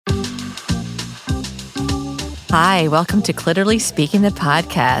Hi, welcome to Clitorally Speaking, the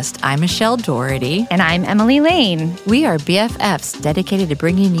podcast. I'm Michelle Doherty. And I'm Emily Lane. We are BFFs dedicated to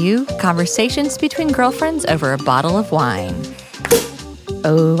bringing you conversations between girlfriends over a bottle of wine.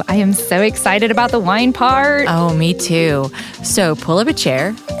 Oh, I am so excited about the wine part. Oh, me too. So pull up a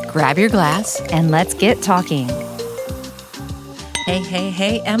chair, grab your glass, and let's get talking.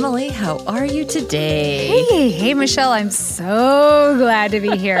 Hey, Emily, how are you today? Hey, Michelle, I'm so glad to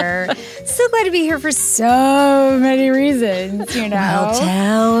be here. So glad to be here for so many reasons, you know. Well,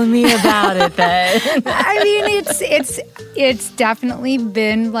 tell me about it then. I mean, it's definitely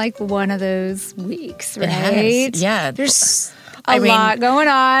been like one of those weeks, right? It has, yeah. There's a lot going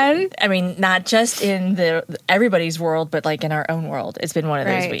on. I mean, not just in everybody's world, but like in our own world. It's been one of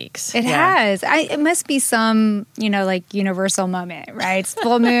those weeks. It has. It must be some, like universal moment, right? It's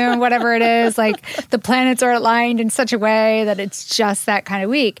full moon, whatever it is. Like the planets are aligned in such a way that it's just that kind of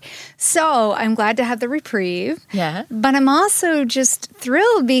week. So I'm glad to have the reprieve. Yeah. But I'm also just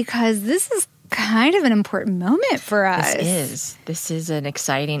thrilled because this is kind of an important moment for us. This is an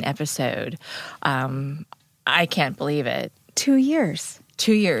exciting episode. I can't believe it. 2 years.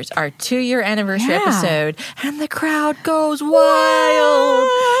 2 years, our 2-year anniversary episode, and the crowd goes wild.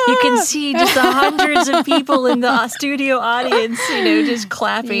 You can see just the hundreds of people in the studio audience, just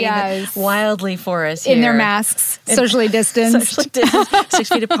clapping wildly for us here. In their masks, socially distanced. 6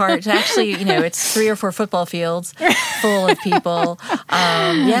 feet apart. It's actually, it's 3 or 4 football fields full of people.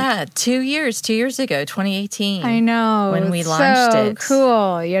 2 years ago, 2018. I know. When we launched it. So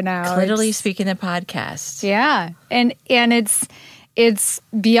cool, Clitorally Speaking, the podcast. Yeah. And it's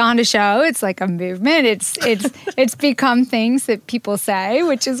beyond a show. It's like a movement. It's become things that people say,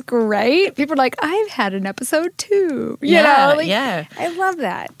 which is great. People are like, I've had an episode too. Yeah. I love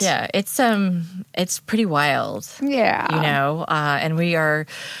that. Yeah, it's pretty wild. Yeah. And we are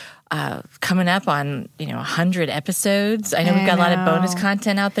coming up on 100 episodes. I know we've got a lot of bonus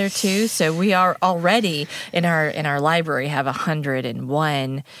content out there too. So we are already in our library have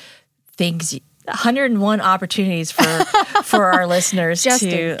 101 things. 101 opportunities for our listeners just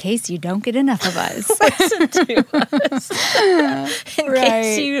in case you don't get enough of us. Listen to us. In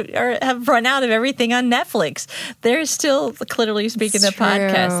case you have run out of everything on Netflix, there's still Clitorally Speaking, the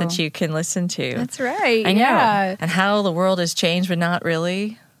podcast that you can listen to. That's right. I know. Yeah. And how the world has changed, but not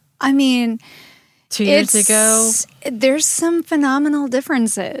really. I mean, 2 years ago, there's some phenomenal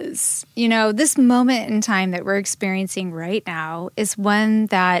differences. This moment in time that we're experiencing right now is one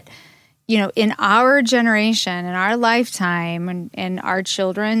that in our generation, in our lifetime, and our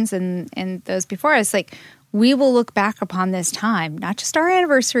children's and those before us, like we will look back upon this time, not just our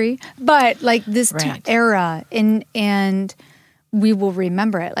anniversary, but like this era, and we will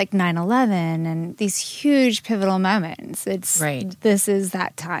remember it, like 9/11 and these huge pivotal moments. This is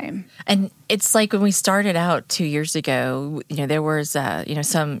that time, and it's like when we started out 2 years ago. There was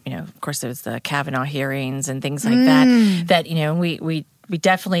some of course there was the Kavanaugh hearings and things like that. That we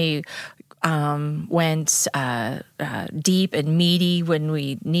definitely went deep and meaty when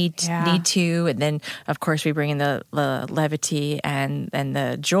we need to, and then of course we bring in the levity and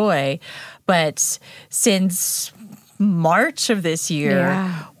the joy. But since March of this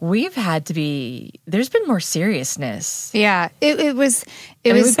year, we've had to be. There's been more seriousness. Yeah, it was.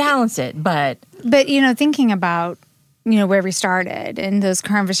 We balance it, but thinking about where we started and those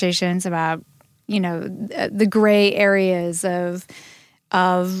conversations about the gray areas of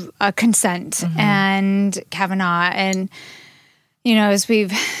consent and Kavanaugh, and as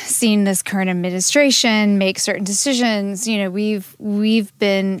we've seen this current administration make certain decisions, we've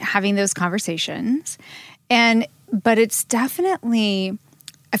been having those conversations, but it's definitely,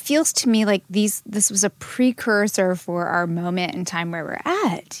 it feels to me like this was a precursor for our moment in time where we're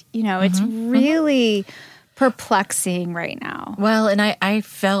at. It's really perplexing right now. Well, and I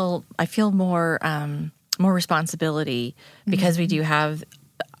feel more responsibility because we do have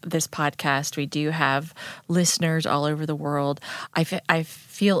this podcast. We do have listeners all over the world. I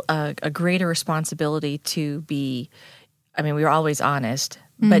feel a greater responsibility to be, we were always honest,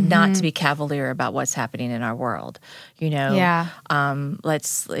 but not to be cavalier about what's happening in our world. It's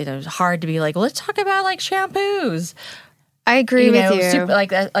hard to be like, well, let's talk about like shampoos. I agree with you.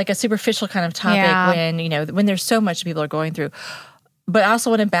 Like a superficial kind of topic when there's so much people are going through. But I also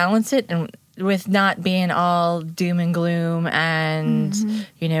want to balance it and with not being all doom and gloom and,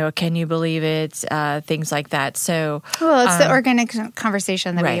 can you believe it? Things like that. So, well, it's the organic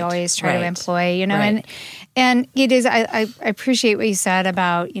conversation that we always try to employ, and it is, I appreciate what you said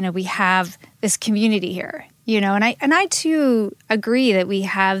about, we have this community here, and I too agree that we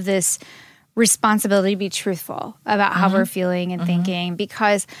have this responsibility to be truthful about how we're feeling and thinking,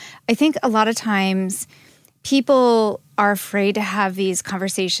 because I think a lot of times people are afraid to have these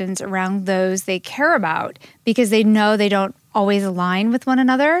conversations around those they care about because they know they don't always align with one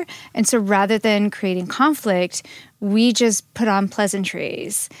another. And so rather than creating conflict, we just put on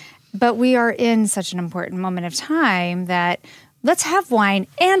pleasantries. But we are in such an important moment of time that let's have wine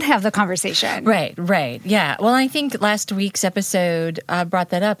and have the conversation. Right. Yeah. Well, I think last week's episode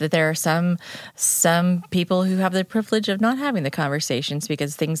brought that up, that there are some people who have the privilege of not having the conversations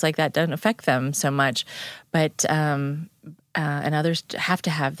because things like that don't affect them so much. But and others have to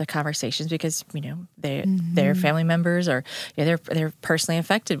have the conversations because, they're family members or they're personally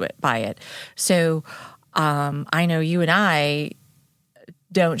affected by it. So I know you and I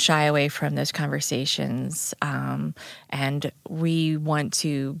don't shy away from those conversations, and we want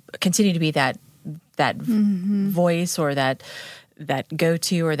to continue to be that voice or that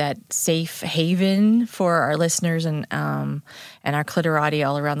go-to or that safe haven for our listeners and our clitorati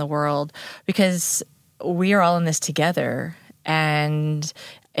all around the world, because we are all in this together. And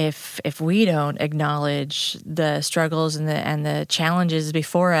if we don't acknowledge the struggles and the challenges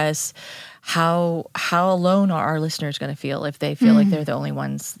before us, how alone are our listeners going to feel if they feel like they're the only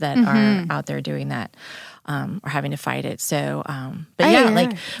ones that are out there doing that or having to fight it? So,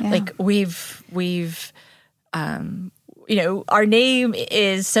 like we've our name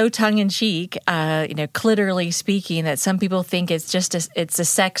is so tongue in cheek, clitorally speaking, that some people think it's just it's a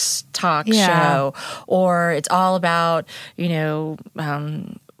sex talk show, or it's all about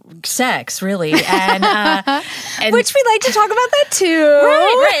sex, really, and which we like to talk about that too.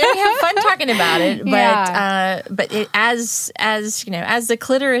 Right. We have fun talking about it, but it, as the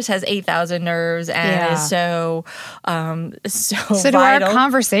clitoris has 8,000 nerves and is so do vital. Our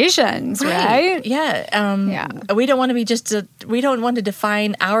conversations, right? Yeah. We don't want to we don't want to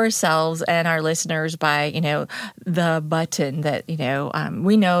define ourselves and our listeners by the button that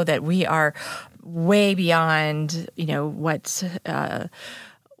we know that we are way beyond what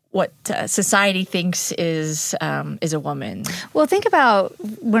society thinks is a woman. Well, think about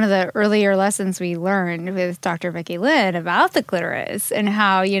one of the earlier lessons we learned with Dr. Becky Lynn about the clitoris and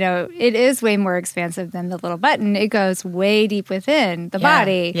how, it is way more expansive than the little button. It goes way deep within the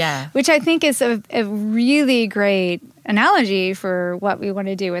body, which I think is a really great analogy for what we want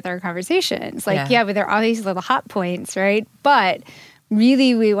to do with our conversations. There are all these little hot points, right? But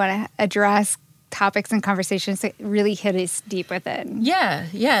really we want to address topics and conversations that really hit us deep within.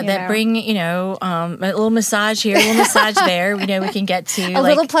 That bring, a little massage here, a little massage there. We can get to a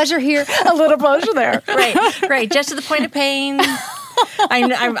little pleasure here, a little pleasure there. Right. Just to the point of pain.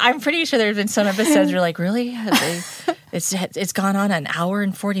 I'm pretty sure there's been some episodes where like, really? It's gone on an hour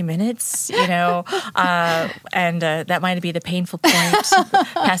and 40 minutes, and that might be the painful point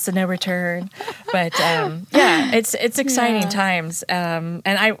past the no return. But it's exciting times.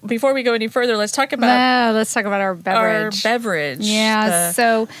 And before we go any further, let's talk about our beverage. Yeah.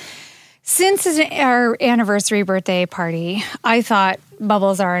 So since it's our anniversary birthday party, I thought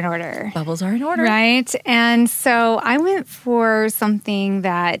bubbles are in order. Bubbles are in order. Right? And so I went for something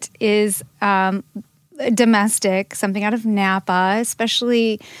that is domestic, something out of Napa,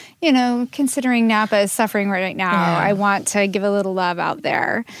 especially, considering Napa is suffering right now. Yeah. I want to give a little love out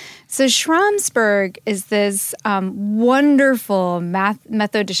there. So Schramsberg is this wonderful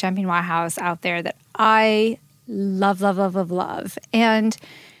Methode de Champenois house out there that I love. And,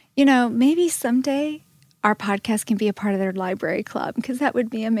 maybe someday our podcast can be a part of their library club, because that would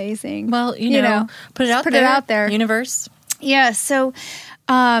be amazing. Well, put it out there. Universe. Yeah. So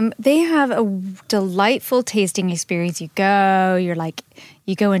they have a delightful tasting experience. You go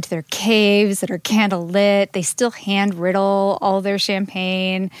into their caves that are candle lit. They still hand riddle all their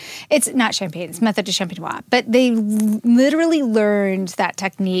champagne. It's not champagne, it's Methode de Champenois. But they literally learned that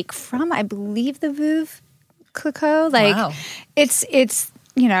technique from, I believe, the Veuve Clicquot. Wow. It's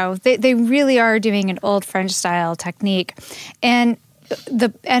they really are doing an old French style technique. And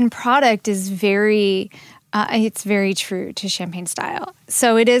the end product is very... it's very true to champagne style.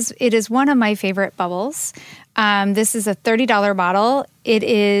 So it is one of my favorite bubbles. This is a $30 bottle. It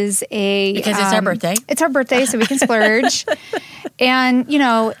is because it's our birthday. It's our birthday, so we can splurge. And,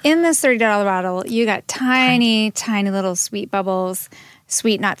 in this $30 bottle, you got tiny little sweet bubbles.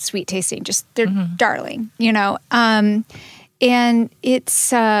 Sweet, not sweet tasting, just they're darling, and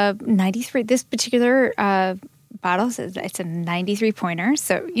it's 93. This particular bottle says it's a 93 pointer,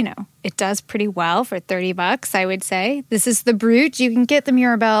 so it does pretty well for $30, I would say. This is the Brut. You can get the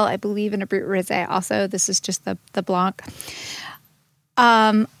Mirabelle, I believe, in a Brut Rosé also. This is just the Blanc.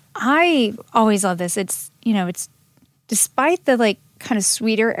 I always love this. It's despite the kind of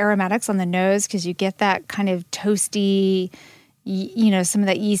sweeter aromatics on the nose, because you get that kind of toasty, some of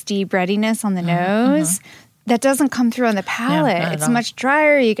that yeasty breadiness on the nose. that doesn't come through on the palate. not at It's all. much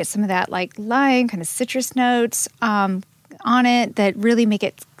drier. You get some of that like lime, kind of citrus notes on it that really make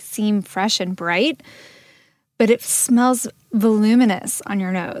it seem fresh and bright. But it smells voluminous on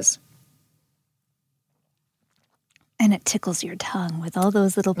your nose. And it tickles your tongue with all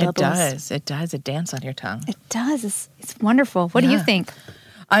those little bubbles. It does. It dances on your tongue. It does. It's wonderful. What do you think?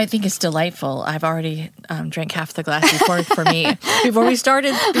 I think it's delightful. I've already drank half the glass before me. Before we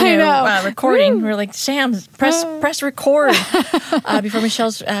started recording, we were like, Sam, press record before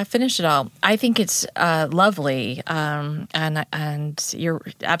Michelle's finished it all. I think it's lovely, and you're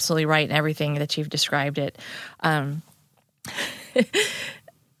absolutely right in everything that you've described it.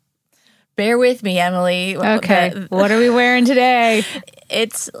 Bear with me, Emily. Okay, what are we wearing today?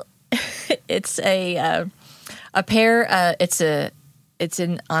 It's a pair. It's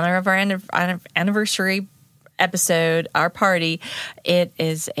in honor of our anniversary episode, our party. It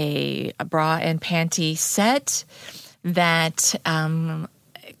is a bra and panty set that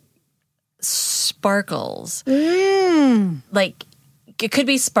sparkles. Like, it could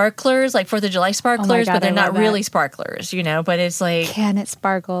be sparklers, like 4th of July sparklers, God, but they're I not love really that. sparklers, but it's like... Can it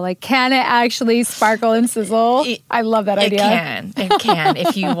sparkle? Like, can it actually sparkle and sizzle? I love that idea. It can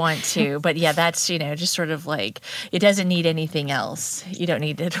if you want to. But yeah, that's, just sort of like, it doesn't need anything else. You don't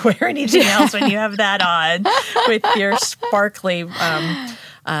need to wear anything else when you have that on with your sparkling,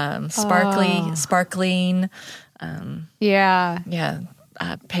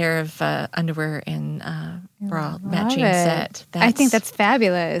 pair of underwear and bra matching set. I think that's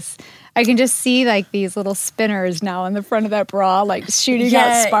fabulous. I can just see like these little spinners now on the front of that bra, like shooting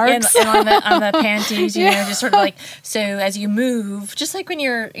out sparks. And on the panties, just sort of like, so as you move, just like when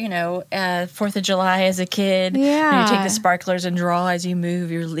you're, 4th of July as a kid, when you take the sparklers and draw as you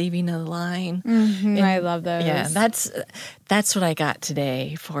move, you're leaving a line. I love those. Yeah, that's what I got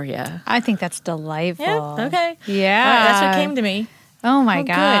today for you. I think that's delightful. Yeah, okay. Yeah. That's what came to me. Oh my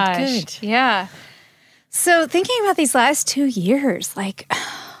gosh. Good. Yeah. So thinking about these last 2 years, like,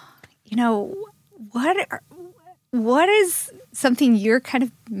 what is something you're kind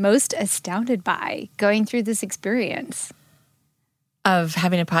of most astounded by going through this experience? Of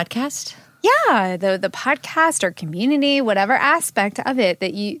having a podcast? Yeah, the podcast or community, whatever aspect of it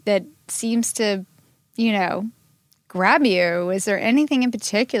that seems to, grab you. Is there anything in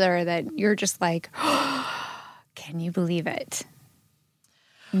particular that you're just like, can you believe it?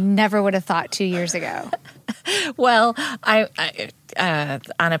 Never would have thought 2 years ago. Well, I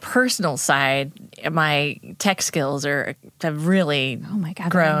on a personal side, my tech skills have really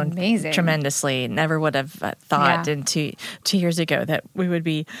grown amazing. tremendously. Never would have thought in 2 years ago that we would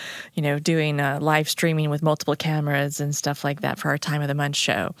be, doing live streaming with multiple cameras and stuff like that for our Time of the Month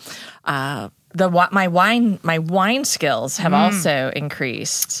show. My wine skills have also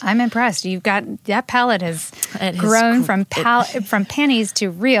increased. I'm impressed. You've got that palate has grown from panties to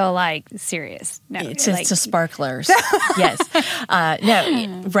real serious. No, to sparklers. Yes.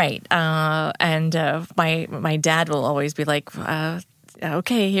 No. Right. And my dad will always be like,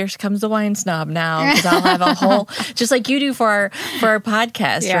 okay, here comes the wine snob now, because I'll have a whole, just like you do for our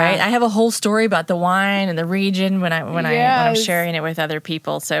podcast, right? I have a whole story about the wine and the region when I'm sharing it with other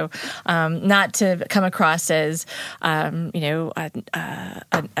people. So, not to come across as, a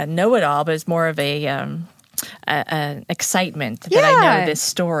know-it-all, but it's more of an excitement that I know this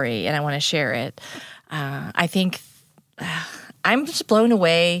story and I want to share it. I think I'm just blown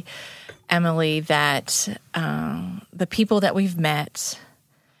away, Emily, that the people that we've met,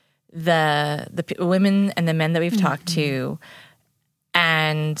 the women and the men that we've talked to,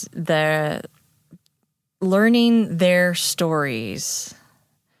 and the learning their stories,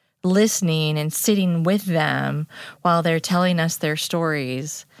 listening and sitting with them while they're telling us their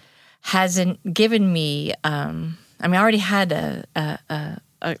stories, hasn't given me. I already had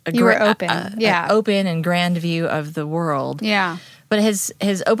you were open, open and grand view of the world, But it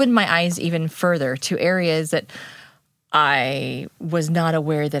has opened my eyes even further to areas that I was not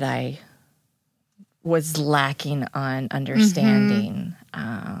aware that I was lacking on understanding.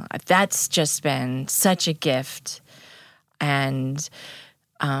 That's just been such a gift, and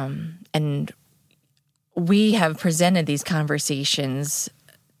we have presented these conversations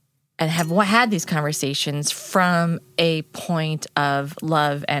and have had these conversations from a point of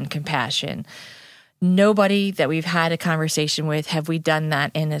love and compassion. Nobody that we've had a conversation with have we done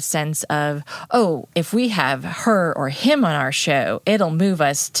that in a sense of, oh, if we have her or him on our show, it'll move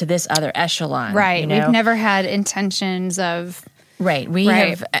us to this other echelon. Right. We've never had intentions of... Right. We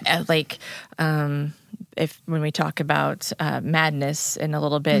have, if when we talk about madness in a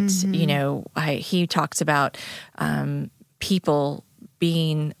little bit, he talks about people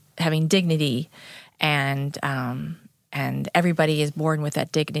having dignity and everybody is born with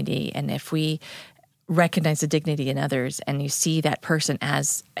that dignity. And if we recognize the dignity in others, and you see that person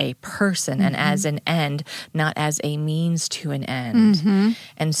as a person and as an end, not as a means to an end.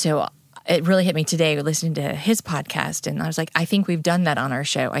 And so it really hit me today listening to his podcast, and I was like, I think we've done that on our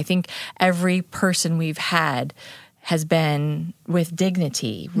show. I think every person we've had has been with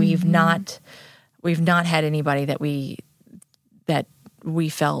dignity. We've not had anybody that we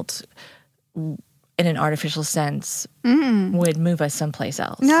felt in an artificial sense would move us someplace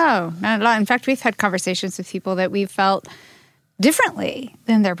else. No, not at all. In fact, we've had conversations with people that we've felt differently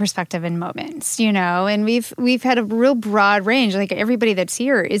than their perspective in moments, and we've had a real broad range. Like, everybody that's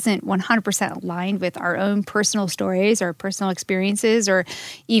here isn't 100% aligned with our own personal stories or personal experiences, or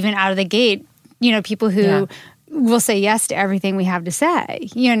even out of the gate, people who will say yes to everything we have to say,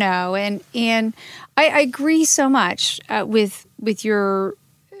 and I agree so much with your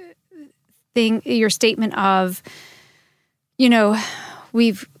statement of,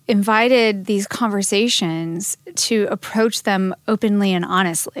 we've invited these conversations to approach them openly and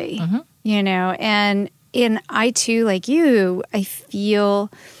honestly, and I too, like you, I feel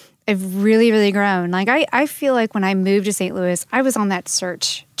I've really, really grown. Like, I feel like when I moved to St. Louis, I was on that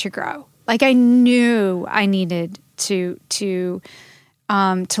search to grow. Like, I knew I needed to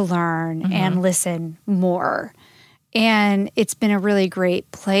learn and listen more. And it's been a really great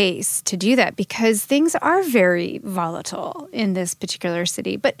place to do that, because things are very volatile in this particular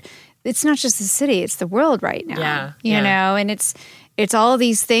city. But it's not just the city, it's the world right now. You know, and it's all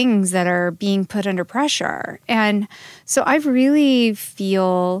these things that are being put under pressure. And so I really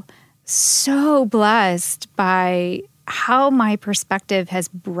feel so blessed by how my perspective has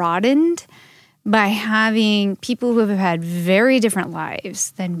broadened by having people who have had very different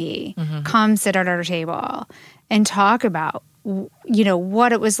lives than me come sit at our table and talk about,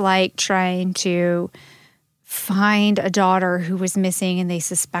 what it was like trying to find a daughter who was missing and they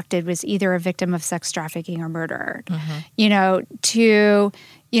suspected was either a victim of sex trafficking or murdered. To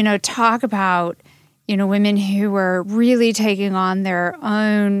talk about, women who were really taking on their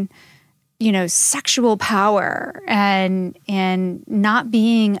own, sexual power and not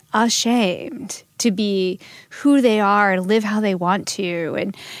being ashamed to be who they are and live how they want to.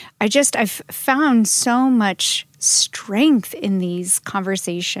 And I've found so much strength in these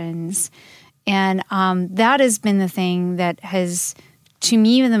conversations. And that has been the thing that has, to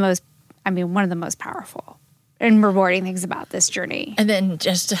me, one of the most powerful and rewarding things about this journey. And then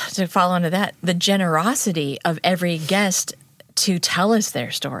just to follow into that, the generosity of every guest to tell us their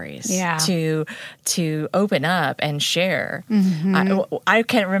stories, to open up and share. I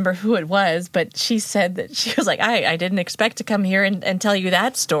can't remember who it was, but she said that she was like, I didn't expect to come here and tell you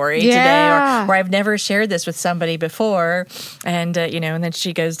that story today, or I've never shared this with somebody before. And, and then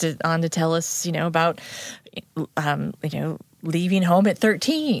she goes on to tell us, about, leaving home at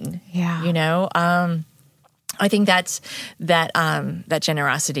 13, I think that's that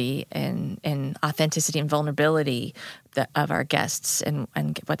generosity and authenticity and vulnerability of our guests and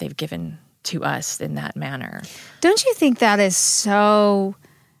what they've given to us in that manner. Don't you think that is so?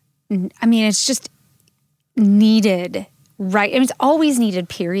 It's just needed, right? It's always needed,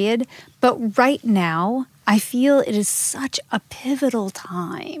 period. But right now, I feel it is such a pivotal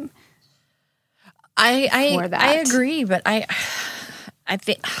time. I agree, but I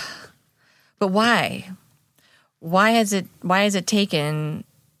think, but why? Why has it taken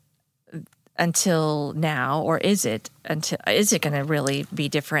until now, or is it going to really be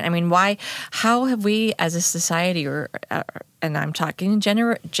different? How have we as a society, and I'm talking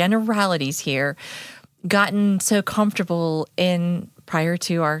generalities here, gotten so comfortable prior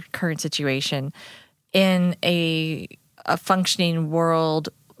to our current situation in a functioning world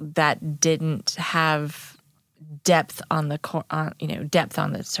that didn't have depth on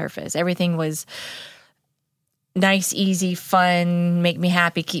the surface? Everything was nice, easy, fun, make me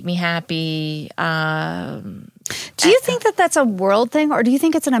happy, keep me happy. Do you think that that's a world thing, or do you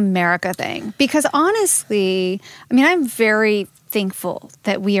think it's an America thing? Because honestly, I'm very thankful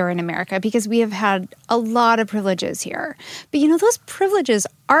that we are in America, because we have had a lot of privileges here. But those privileges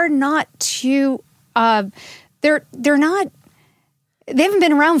are not too. They're not. They haven't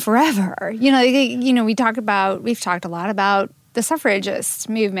been around forever. We've talked a lot about the suffragist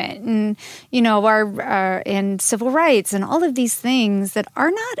movement and, our and civil rights and all of these things that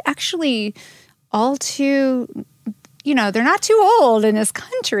are not actually all too, they're not too old in this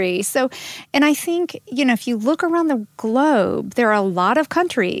country. So, and I think, if you look around the globe, there are a lot of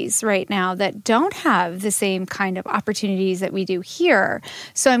countries right now that don't have the same kind of opportunities that we do here.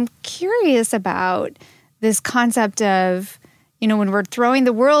 So I'm curious about this concept of, when we're throwing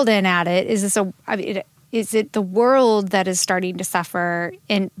the world in at it, is it the world that is starting to suffer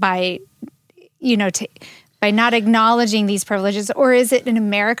by not acknowledging these privileges, or is it an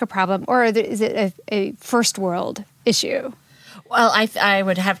America problem, or is it a first world issue? Well, I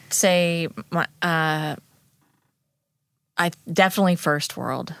would have to say, I definitely first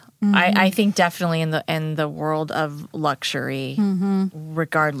world. Mm-hmm. I think definitely in the world of luxury,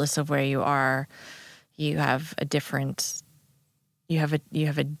 regardless of where you are, you have a different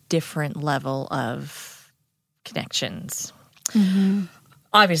level of connections. Mm-hmm.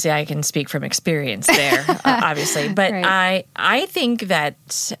 Obviously, I can speak from experience there, obviously. But right. I think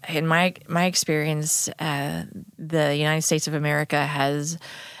that in my experience, the United States of America has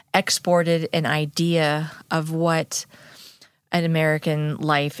exported an idea of what an American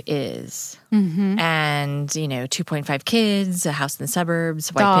life is. Mm-hmm. And, 2.5 kids, a house in the suburbs,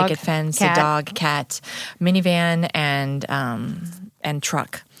 white picket fence, cat. A dog, cat, minivan, and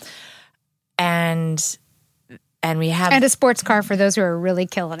truck. And we have... And a sports car for those who are really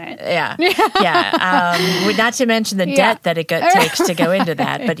killing it. Yeah. Yeah. Not to mention the debt that it takes to go into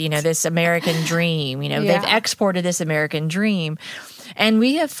that. Right. But, this American dream, they've exported this American dream. And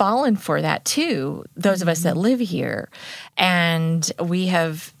we have fallen for that too, those of us that live here. And we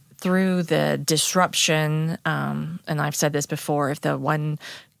have, through the disruption, and I've said this before, if the one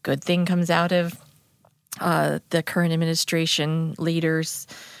good thing comes out of the current administration leaders'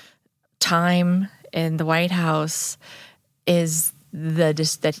 time in the White House is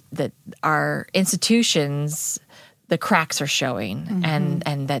that our institutions, the cracks are showing,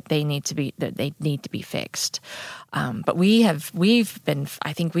 and that they need to be fixed. But we've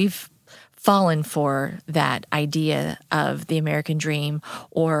fallen for that idea of the American dream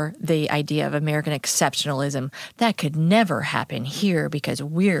or the idea of American exceptionalism. That could never happen here because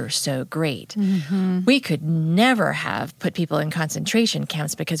we're so great. Mm-hmm. We could never have put people in concentration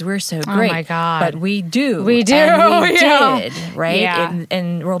camps because we're so great. Oh my God. But we do. We do. And we did, right? Yeah.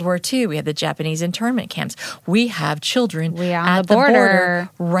 In World War II, we had the Japanese internment camps. We have children at the border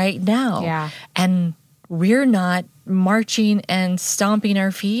right now. Yeah. And we're not marching and stomping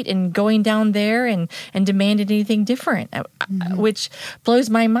our feet and going down there and demanding anything different, which blows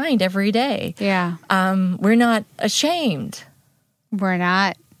my mind every day. Yeah. We're not ashamed. We're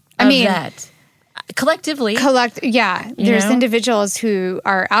not. That. Collectively. There's individuals who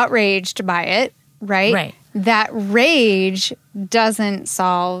are outraged by it, right? Right. That rage doesn't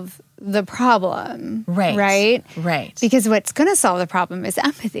solve the problem. Right. Right? Right. Because what's going to solve the problem is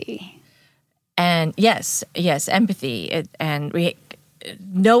empathy. And yes, empathy, and we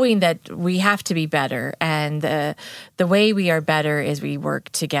knowing that we have to be better, and the way we are better is we work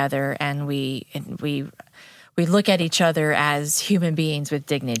together, and we look at each other as human beings with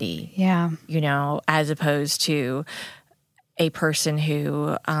dignity. Yeah, as opposed to a person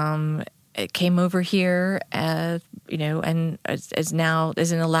who came over here, and now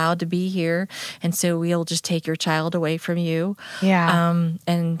isn't allowed to be here, and so we'll just take your child away from you. Yeah.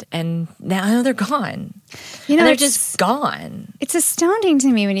 And now they're gone. And they're just gone. It's astounding to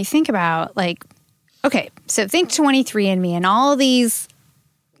me when you think about, so think 23andMe and all these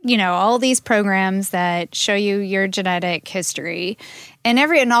programs that show you your genetic history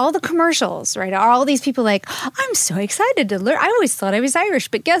and all the commercials, right? All these people I'm so excited to learn. I always thought I was Irish,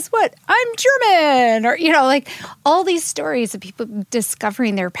 but guess what? I'm German. Or, all these stories of people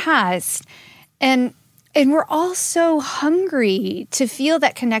discovering their past. And we're all so hungry to feel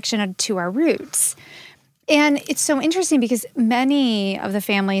that connection to our roots. And it's so interesting because many of the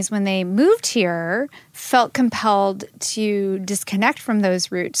families, when they moved here, felt compelled to disconnect from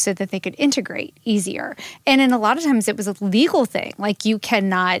those roots so that they could integrate easier. And in a lot of times it was a legal thing. You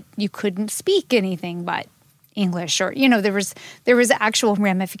couldn't speak anything but English, or, there was actual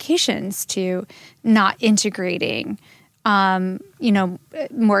ramifications to not integrating,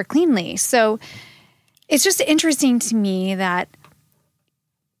 more cleanly. So it's just interesting to me that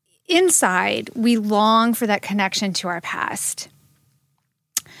inside, we long for that connection to our past.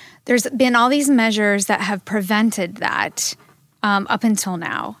 There's been all these measures that have prevented that up until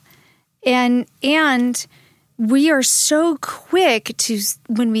now. And we are so quick to,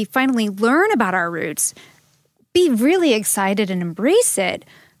 when we finally learn about our roots, be really excited and embrace it.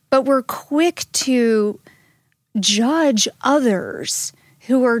 But we're quick to judge others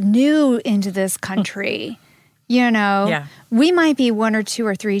who are new into this country. We might be 1 or 2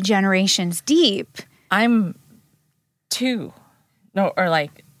 or 3 generations deep. I'm 2. No, or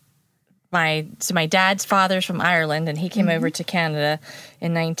my dad's father's from Ireland, and he came over to Canada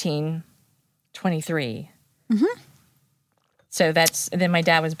in 1923. Mm-hmm. So then my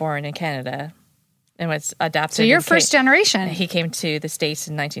dad was born in Canada. and was adopted. So you're first generation. He came to the States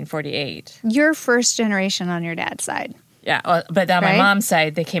in 1948. You're first generation on your dad's side. Yeah, but on Right? my mom's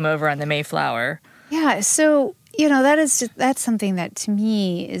side, they came over on the Mayflower. Yeah, so that's something that to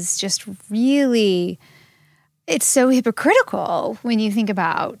me is just really, it's so hypocritical when you think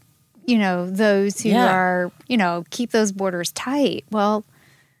about, those who are, keep those borders tight. Well,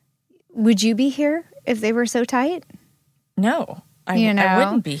 would you be here if they were so tight? No, I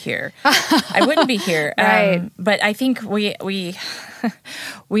wouldn't be here. I wouldn't be here. Right. But I think we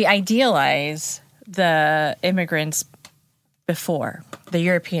we idealize the immigrants before, the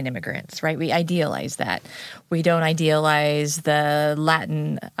European immigrants, right? We idealize that. We don't idealize the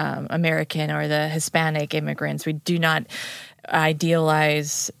Latin American or the Hispanic immigrants. We do not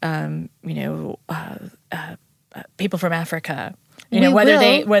idealize, people from Africa.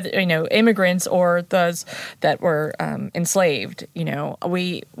 Whether immigrants or those that were enslaved.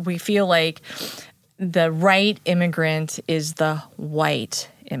 We feel like the right immigrant is the white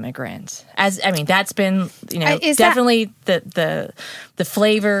immigrant. That's been definitely the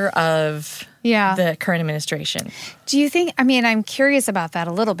flavor of the current administration. Do you think? I'm curious about that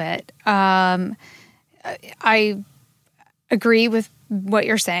a little bit. I agree with what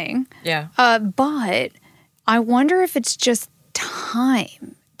you're saying. Yeah, but I wonder if it's just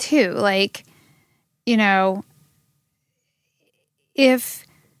time too. If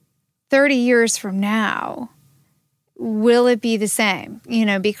 30 years from now, will it be the same?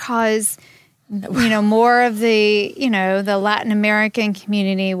 Because more of the the Latin American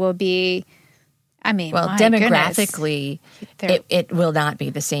community will be. Demographically, it will not be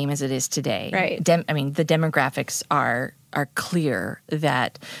the same as it is today. Right. The demographics are clear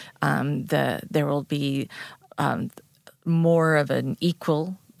that there will be more of an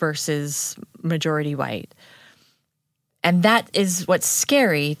equal versus majority white. And that is what's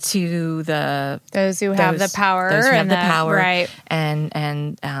scary to those who have the power, right?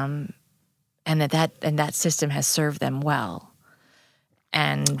 And that system has served them well,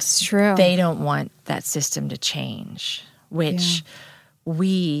 and it's true. They don't want that system to change, which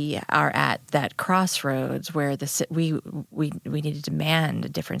we are at that crossroads where we need to demand a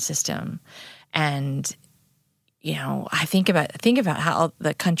different system, and I think about how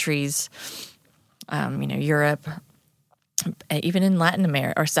the countries, Europe. Even in Latin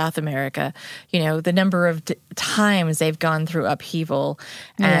America or South America, the number of times they've gone through upheaval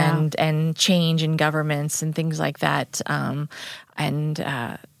and change in governments and things like that. Are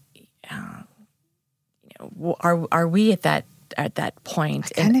we at that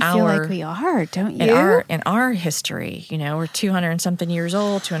point? I kind of feel like we are, don't you? In our history, we're 200 and something years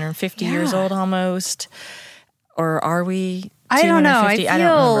old, 250 years old almost, or are we? I don't know.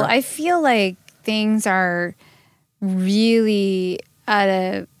 I feel like things are really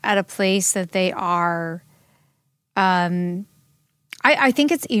at a place that they are. I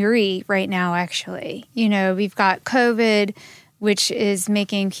think it's eerie right now, actually. We've got COVID, which is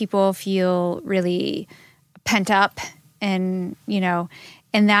making people feel really pent up, and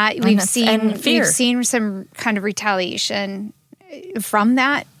that we've seen some kind of retaliation from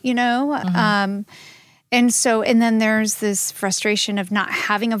that, Mm-hmm. And then there's this frustration of not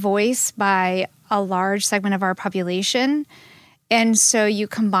having a voice by a large segment of our population. And so you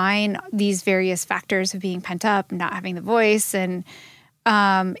combine these various factors of being pent up, not having the voice, and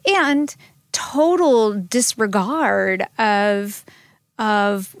total disregard of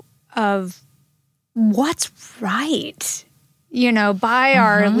what's right, by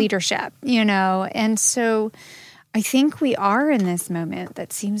our leadership, And so I think we are in this moment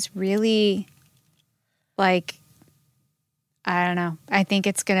that seems really like, I don't know. I think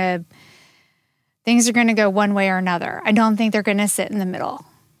things are going to go one way or another. I don't think they're going to sit in the middle.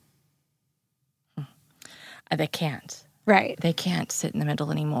 They can't. Right. They can't sit in the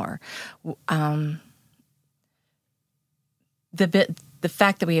middle anymore. The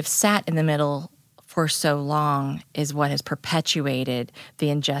fact that we have sat in the middle for so long is what has perpetuated the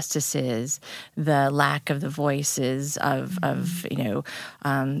injustices, the lack of the voices of the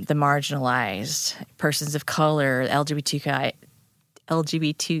marginalized, persons of color,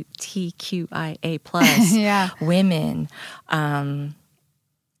 LGBTQIA plus, women,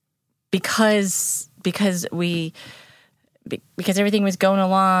 because everything was going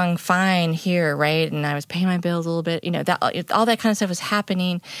along fine here, right? And I was paying my bills a little bit, all that kind of stuff was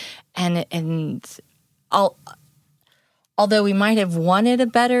happening, and although we might have wanted a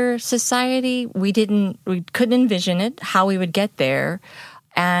better society, we couldn't envision it, how we would get there,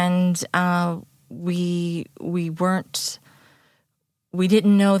 and we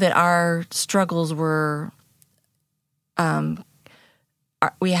didn't know that our struggles were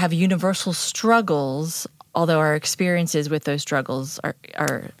we have universal struggles, although our experiences with those struggles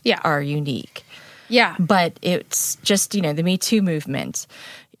are unique. Yeah. But it's just, the Me Too movement,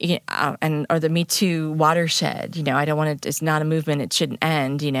 or the Me Too watershed. I don't want it. It's not a movement. It shouldn't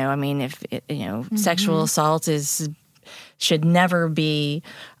end. I mean, if sexual assault should never be,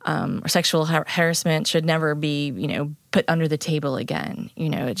 or sexual harassment should never be, put under the table again.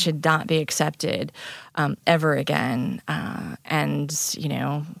 It should not be accepted ever again. And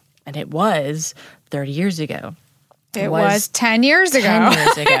it was 30 years ago. It was 10 years ago. 10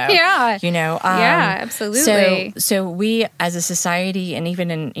 years ago. Yeah. Yeah, absolutely. So we as a society, and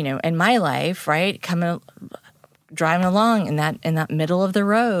even in my life, right, driving along in that middle of the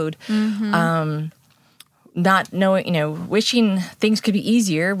road, not knowing, wishing things could be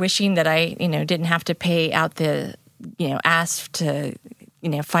easier, wishing that I, didn't have to pay out the, ask to,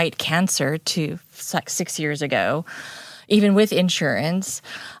 fight cancer 6 years ago, even with insurance,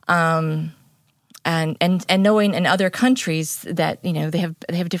 and knowing in other countries that, they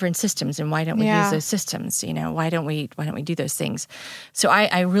have different systems, and why don't we use those systems? Why don't we do those things? So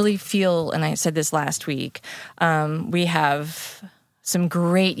I really feel, and I said this last week, we have some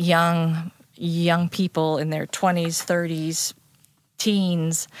great young people in their 20s, 30s,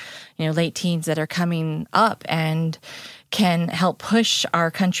 teens, late teens that are coming up and can help push our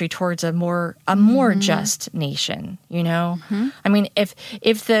country towards a more just nation. I mean, if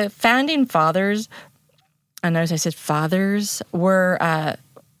the founding fathers, I notice I said fathers, were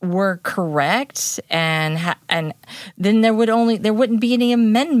correct, and then there wouldn't be any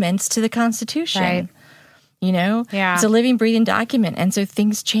amendments to the Constitution. Right. It's a living, breathing document, and so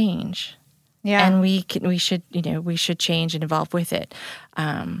things change. Yeah. And we should change and evolve with it.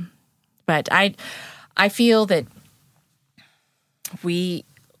 But I feel that we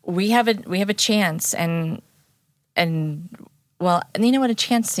have a chance, and well, you know what a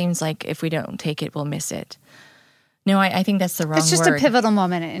chance seems like. If we don't take it, we'll miss it. No, I think that's the wrong word. It's just a pivotal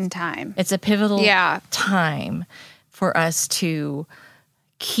moment in time. It's a pivotal time for us to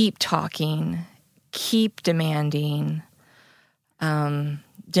keep talking, keep demanding,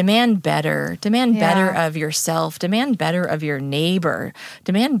 demand better of yourself, demand better of your neighbor,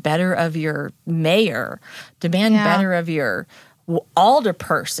 demand better of your mayor, demand better of your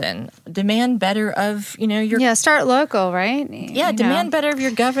alderperson, demand better of, your... start local, right? Demand better of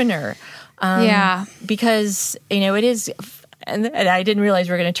your governor. Because, it is... And I didn't realize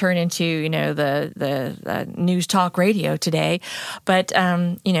we were going to turn into, the news talk radio today. But,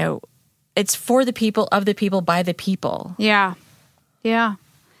 it's for the people, of the people, by the people. Yeah. Yeah.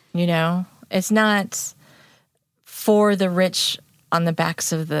 It's not for the rich on the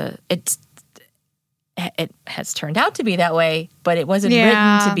backs of the... It has turned out to be that way, but it wasn't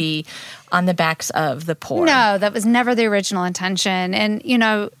written to be on the backs of the poor. No, that was never the original intention. And,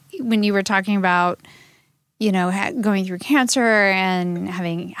 when you were talking about, going through cancer and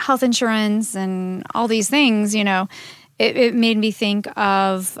having health insurance and all these things, it made me think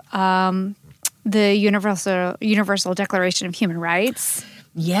of the Universal Declaration of Human Rights.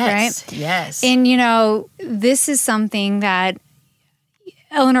 Yes, right? Yes. And, this is something that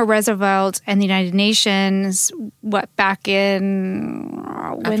Eleanor Roosevelt and the United Nations, back in,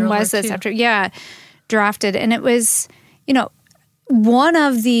 when was this? Drafted. And it was, one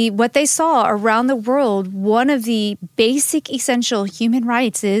of what they saw around the world, one of the basic essential human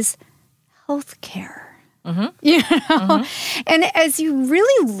rights is health care. Mm-hmm. And as you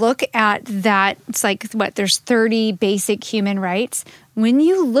really look at that, it's like, there's 30 basic human rights. When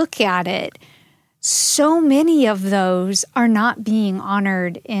you look at it, so many of those are not being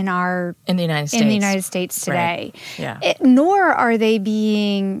honored in the United States today. Right. Yeah. Nor are they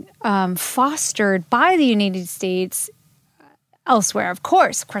being fostered by the United States elsewhere. Of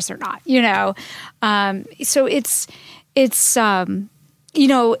course they're not. So it's I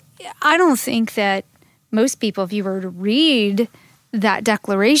don't think that most people, if you were to read that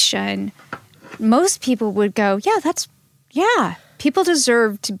declaration, most people would go, people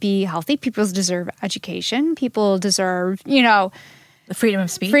deserve to be healthy. People deserve education. People deserve, the freedom of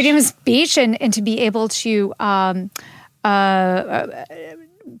speech. Freedom of speech and to be able to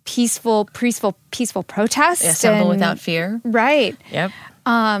peaceful protest. Assemble without fear. Right. Yep.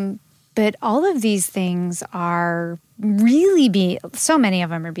 But all of these things are really so many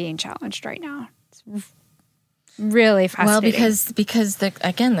of them are being challenged right now. It's really fascinating. Well, because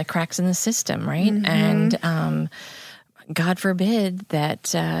the cracks in the system, right? Mm-hmm. And God forbid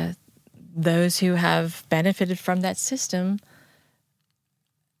that those who have benefited from that system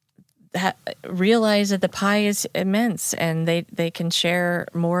realize that the pie is immense and they can share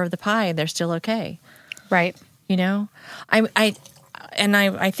more of the pie and they're still okay. Right.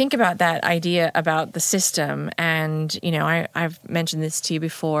 I think about that idea about the system, and I've mentioned this to you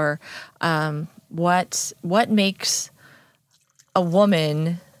before. What makes a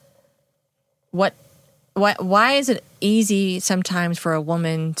woman? Why is it easy sometimes for a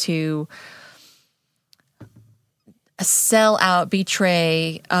woman to sell out,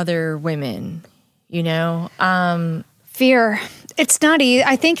 betray other women? Fear. It's not easy.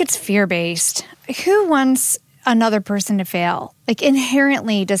 I think it's fear-based. Who wants another person to fail? Like,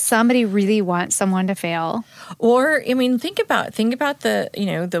 inherently, does somebody really want someone to fail? Or, think about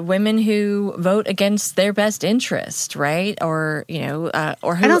the, the women who vote against their best interest, right? Or,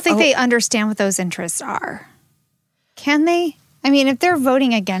 or who, I don't think they understand what those interests are. Can they? If they're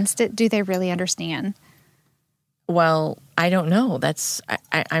voting against it, do they really understand? Well, I don't know. That's,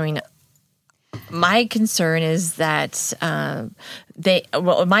 my concern is that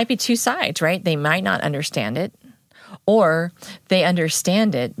it might be two sides, right? They might not understand it, or they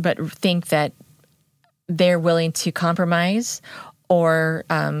understand it but think that they're willing to compromise, or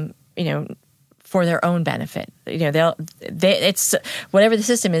for their own benefit. It's whatever the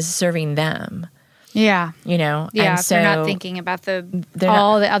system is serving them. Yeah, Yeah. And so they're not thinking about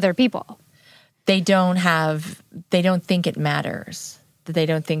the other people. They don't think it matters. They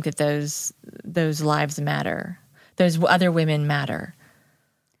don't think that those lives matter. Those other women matter.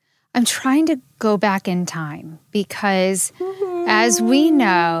 I'm trying to go back in time because, as we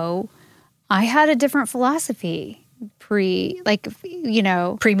know, I had a different philosophy pre-meeting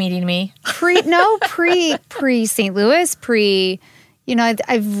me. Pre St. Louis,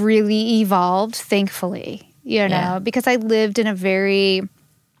 I've really evolved, thankfully, because I lived in a very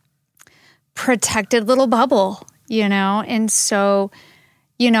protected little bubble, and so.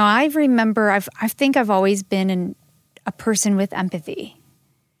 I remember, I think I've always been a person with empathy.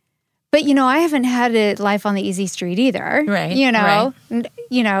 But, I haven't had a life on the easy street either. Right.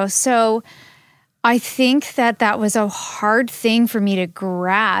 Right. So I think that was a hard thing for me to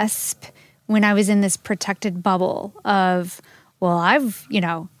grasp when I was in this protected bubble of,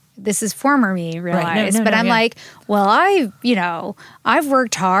 this is former me, realize. Right. But I'm like, well, I've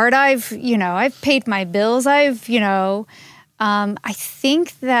worked hard. I've paid my bills. I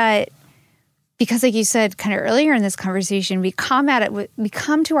think that because, like you said, kind of earlier in this conversation, we come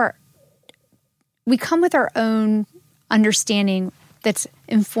with our own understanding that's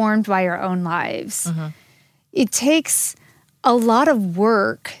informed by our own lives. Mm-hmm. It takes a lot of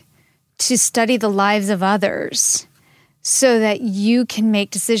work to study the lives of others so that you can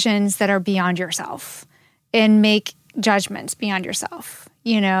make decisions that are beyond yourself and make judgments beyond yourself.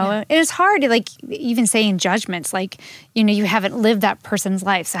 And it's hard to even saying judgments, you haven't lived that person's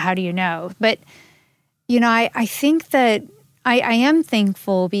life. So how do you know? But, I think that I am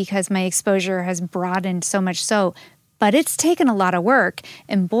thankful because my exposure has broadened so much so, but it's taken a lot of work.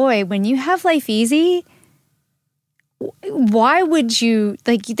 And boy, when you have life easy, why would you,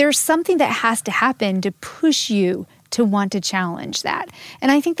 there's something that has to happen to push you to want to challenge that.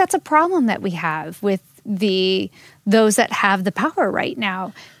 And I think that's a problem that we have with those that have the power right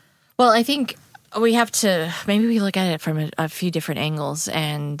now. Well, I think we have to maybe look at it from a few different angles,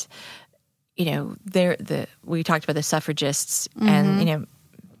 and we talked about the suffragists, mm-hmm. and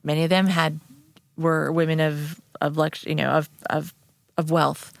many of them were women of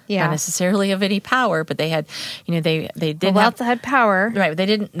wealth, not necessarily of any power, but they had, they did wealth had power, right?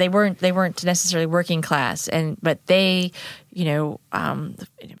 But they weren't necessarily working class, but they,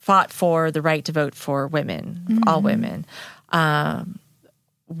 fought for the right to vote for women, mm-hmm. all women.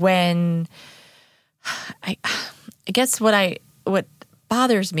 When I guess what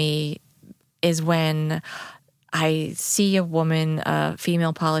bothers me is when I see a woman, a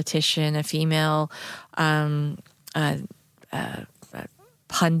female politician, a female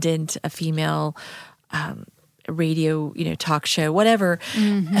pundit, a female radio, talk show, whatever,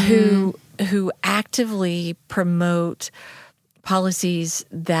 mm-hmm. who actively promote policies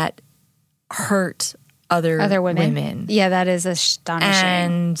that hurt other women. Yeah, that is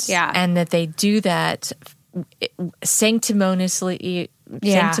astonishing. And that they do that sanctimoniously,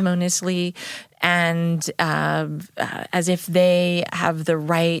 and as if they have the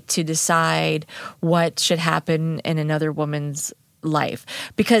right to decide what should happen in another woman's life,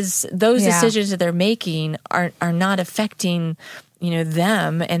 because those decisions that they're making are not affecting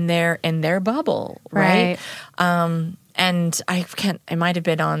them and their bubble, right? And it might have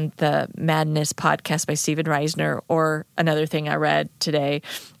been on the Madness podcast by Steven Reisner, or another thing I read today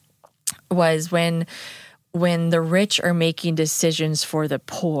was when the rich are making decisions for the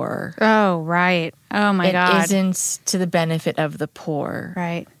poor. Oh, right. Oh my God. It isn't to the benefit of the poor.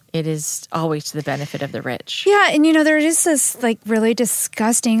 Right. It is always to the benefit of the rich. Yeah, and there is this like really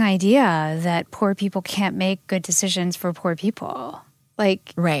disgusting idea that poor people can't make good decisions for poor people.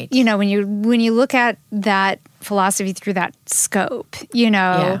 Like, right. When you look at that philosophy through that scope,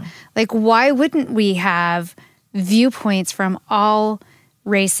 like why wouldn't we have viewpoints from all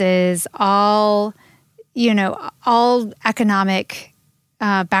races, all economic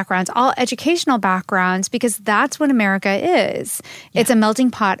backgrounds, all educational backgrounds, because that's what America is. Yeah. It's a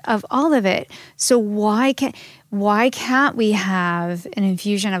melting pot of all of it. So why can't we have an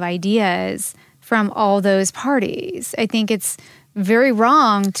infusion of ideas from all those parties? I think it's very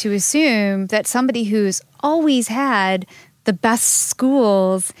wrong to assume that somebody who's always had the best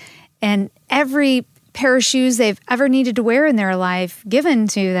schools and every pair of shoes they've ever needed to wear in their life given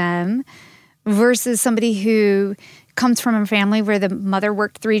to them versus somebody who comes from a family where the mother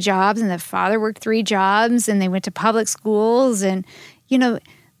worked 3 jobs and the father worked 3 jobs and they went to public schools. And,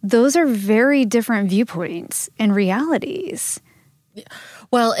 those are very different viewpoints and realities.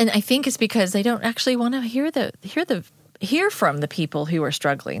 Well, and I think it's because they don't actually want to hear from the people who are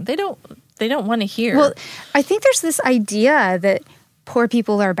struggling. They don't want to hear. Well, I think there's this idea that poor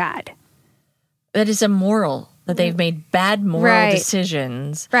people are bad. That is immoral. That they've made bad moral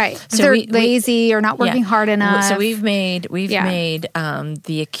decisions. Right. So they're lazy or not working hard enough. So we've made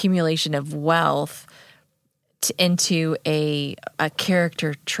the accumulation of wealth into a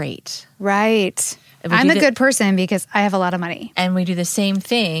character trait. Right. I'm a good person because I have a lot of money. And we do the same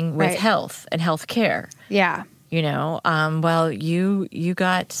thing with health and health care. Yeah. Well, you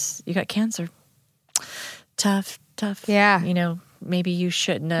got cancer. Tough. Yeah. Maybe you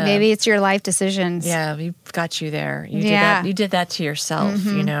shouldn't have. Maybe it's your life decisions. Yeah, we got you there. You did that to yourself,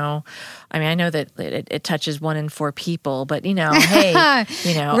 I mean, I know that it touches 1 in 4 people, but, hey,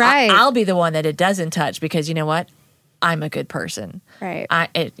 right. I'll be the one that it doesn't touch because you know what? I'm a good person. Right.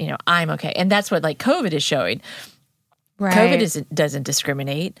 I'm okay. And that's what, like, COVID is showing. Right. COVID doesn't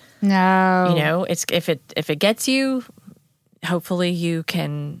discriminate. No. It's if it gets you, hopefully you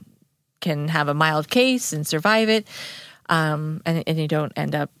can have a mild case and survive it. And you don't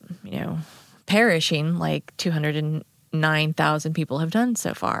end up, perishing like 209,000 people have done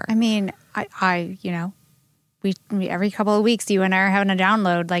so far. I mean, we every couple of weeks, you and I are having a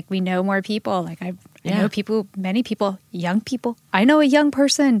download. Like we know more people. Like I know people, many people, young people. I know a young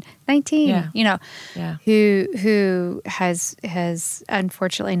person, 19, who has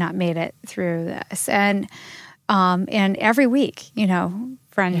unfortunately not made it through this. And every week,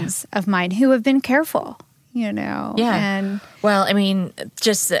 friends of mine who have been careful. Yeah. And well, I mean,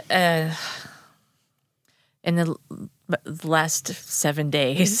 just in the last 7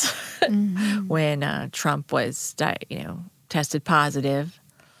 days when Trump was, tested positive,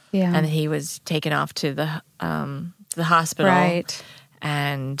 and he was taken off to the hospital, right?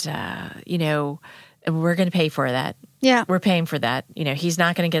 And we're going to pay for that. Yeah, we're paying for that. He's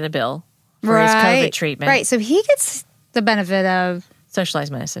not going to get a bill for his COVID treatment, right? So he gets the benefit of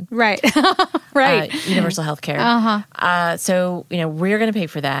socialized medicine. Right. Right. Universal health care. So, we're going to pay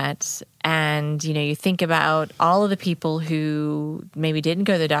for that. And, you think about all of the people who maybe didn't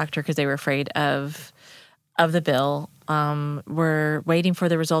go to the doctor because they were afraid of the bill, were waiting for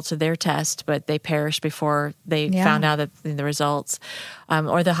the results of their test, but they perished before they found out the results.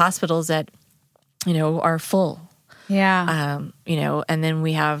 Or the hospitals that, are full. Yeah. And then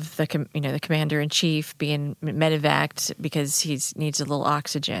we have the commander in chief being medevaced because he needs a little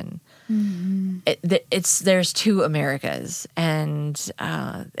oxygen. Mm-hmm. There's 2 Americas, and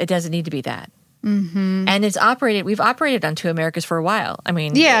it doesn't need to be that. Mm-hmm. And we've operated on 2 Americas for a while. I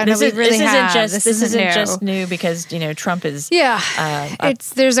mean, this isn't just new because, Trump is. Yeah.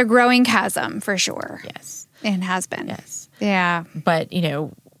 There's a growing chasm for sure. Yes. And has been. Yes. Yeah. But,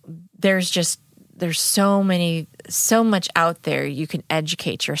 there's so much out there you can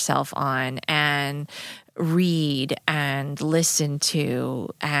educate yourself on and read and listen to,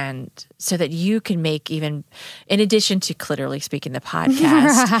 and so that you can make, even in addition to Clitorally Speaking, the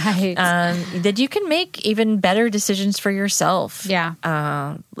podcast, right. That you can make even better decisions for yourself.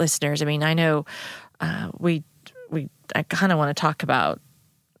 Yeah. Listeners. I mean, I know I kind of want to talk about.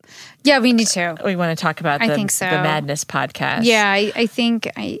 Yeah, we need to. We want to talk about the Madness podcast. Yeah, I think,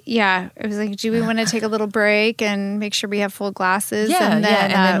 I was like, do we want to take a little break and make sure we have full glasses? Yeah,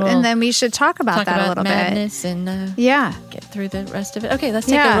 and then we should talk about that a little madness bit. And yeah, get through the rest of it. Okay, let's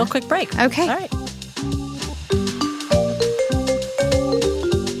take a real quick break. Okay. All right.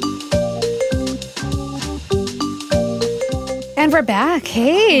 And we're back.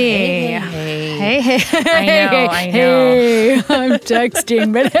 Hey. Hey. I know. Hey, I'm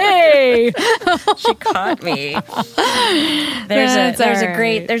texting, but hey. She caught me.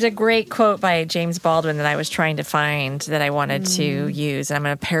 There's a great quote by James Baldwin that I was trying to find that I wanted to use, and I'm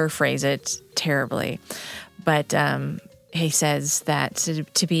going to paraphrase it terribly. But he says that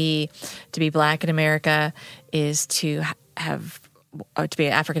to be Black in America is to be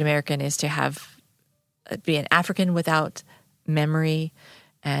an African American is to be an African without memory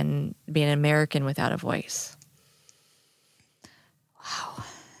and be an American without a voice. Wow.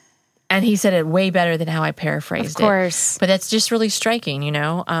 And he said it way better than how I paraphrased it. Of course. But that's just really striking,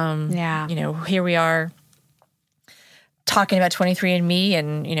 Yeah. Here we are talking about 23andMe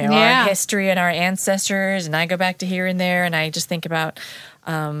and, our history and our ancestors. And I go back to here and there, and I just think about,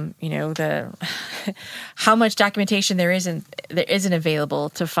 how much documentation there isn't available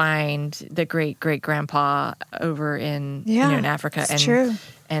to find the great great grandpa over in in Africa. It's true.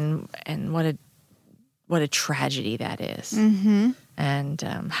 And what a tragedy that is. Mm-hmm. And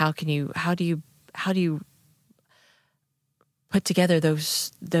how do you put together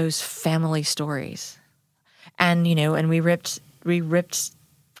those family stories? And and we ripped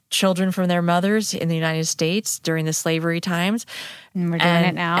children from their mothers in the United States during the slavery times. And we're doing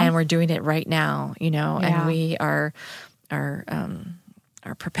it now. And we're doing it right now, and we are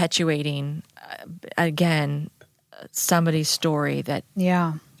perpetuating again somebody's story that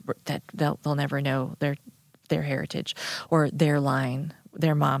they'll never know their heritage or their line,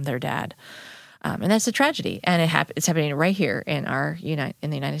 their mom, their dad. And that's a tragedy. And it's happening right here in the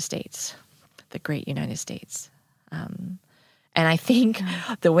United States, the great United States. And I think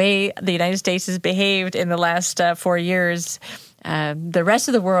the way the United States has behaved in the last 4 years, the rest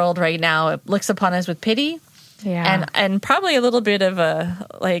of the world right now looks upon us with pity, and probably a little bit of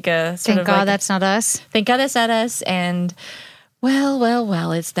Thank God that's not us. Thank God that's not us. And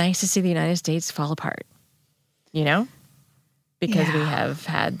well, it's nice to see the United States fall apart, because we have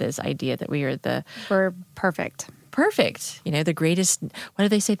had this idea that we're perfect. The greatest, what do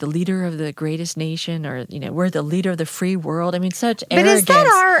they say? The leader of the greatest nation, or, we're the leader of the free world. I mean, such arrogance.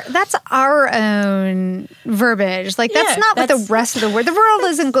 But that's our own verbiage. That's not what the rest of the world, the world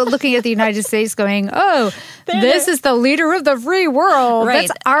isn't looking at the United States going, oh, this is the leader of the free world. Right.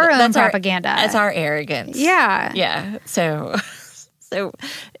 That's our own propaganda. That's our arrogance. Yeah. Yeah. So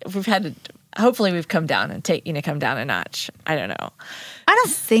we've had to, hopefully we've come down and come down a notch. I don't know. I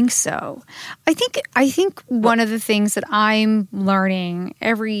don't think so. I think one of the things that I'm learning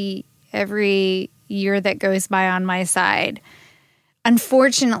every year that goes by on my side,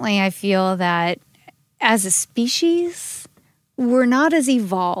 unfortunately, I feel that as a species, we're not as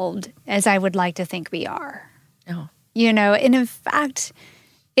evolved as I would like to think we are. Oh. And in fact,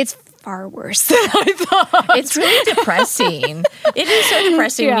 it's far worse than I thought. It's really depressing. It is so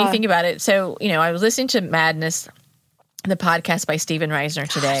depressing when you think about it. So, I was listening to Madness, the podcast by Steven Reisner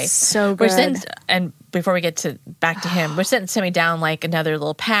today. So good. And before we get back to him, we're sent me down like another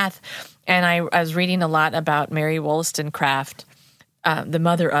little path. And I was reading a lot about Mary Wollstonecraft, the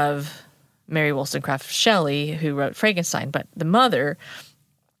mother of Mary Wollstonecraft Shelley, who wrote Frankenstein. But the mother,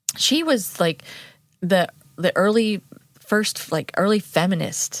 she was like the early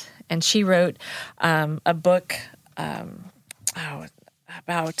feminist. And she wrote a book about,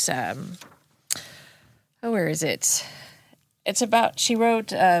 where is it? It's about, she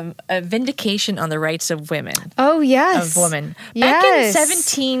wrote a vindication on the rights of women. Oh, yes. Of women. Back in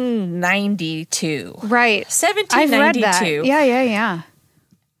 1792. Right. 1792. I've read that. Yeah.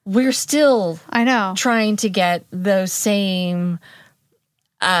 We're still trying to get those same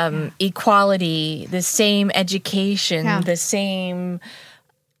equality, the same education, the same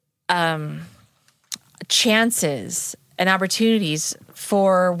chances and opportunities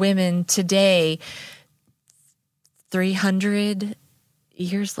for women today. 300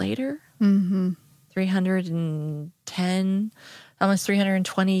 years later, 310, almost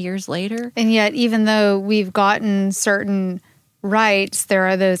 320 years later. And yet, even though we've gotten certain rights, there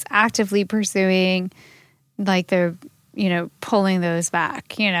are those actively pursuing, they're, pulling those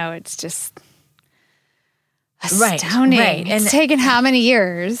back. It's just astounding. Right. It's taken how many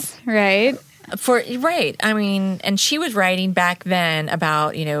years, right? I mean, and she was writing back then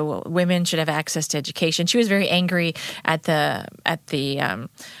about, women should have access to education. She was very angry at the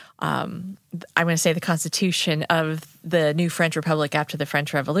I'm going to say the Constitution of the new French Republic after the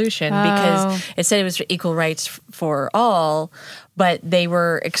French Revolution, because it said it was equal rights for all, but they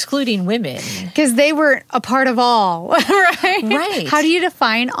were excluding women. Because they were a part of all, right? Right. How do you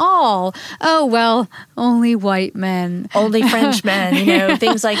define all? Oh, well, only white men. Only French men,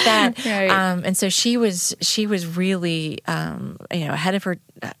 things like that. Right. And so she was really, ahead of her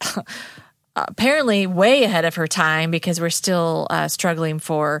apparently way ahead of her time, because we're still struggling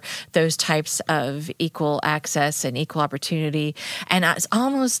for those types of equal access and equal opportunity. And it's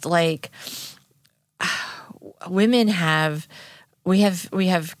almost like women we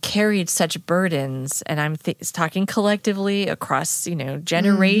have carried such burdens, and I'm talking collectively across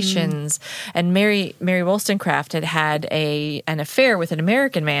generations. And Mary Wollstonecraft had an affair with an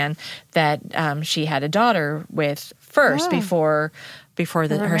American man that she had a daughter with first before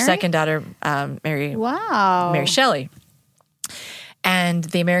her second daughter, Mary Shelley. And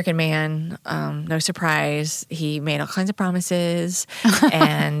the American man, no surprise, he made all kinds of promises,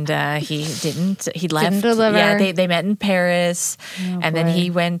 and he left. Didn't deliver. Yeah, they met in Paris, and then he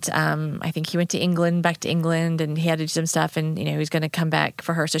went, I think he went to back to England, and he had to do some stuff, and, he was going to come back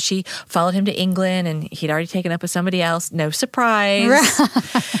for her. So she followed him to England, and he'd already taken up with somebody else. No surprise.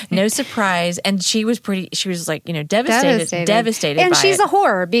 Right. No surprise. And she was like, devastated. And she's a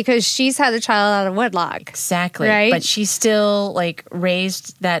whore because she's had a child out of wedlock. Exactly. Right? But she still,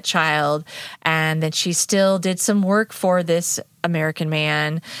 raised that child, and then she still did some work for this American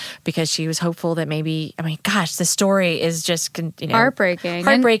man because she was hopeful that maybe, the story is just,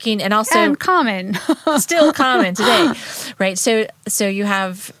 heartbreaking, and also common, still common today, right? So you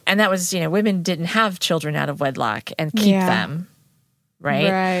have, and that was, women didn't have children out of wedlock and keep them,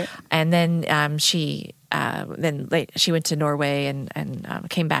 right? And then she went to Norway and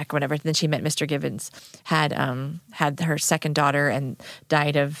came back or whatever. Then she met Mr. Gibbons, had her second daughter, and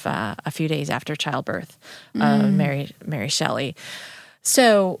died of a few days after childbirth, Mary Shelley.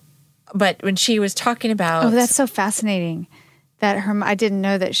 So, but when she was talking about... that's so fascinating that I didn't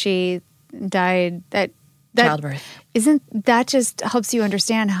know that she died, that childbirth. Isn't that just helps you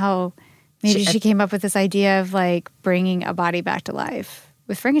understand how maybe she came up with this idea of bringing a body back to life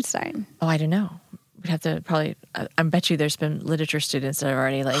with Frankenstein? Oh, I don't know. We'd have to probably, I bet you there's been literature students that are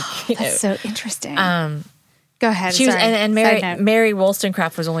already that's so interesting. Go ahead. She was, and Mary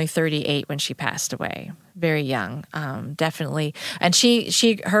Wollstonecraft was only 38 when she passed away. Very young, definitely. And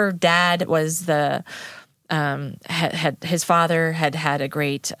her dad was his father had a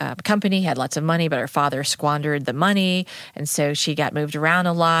great company, had lots of money, but her father squandered the money, and so she got moved around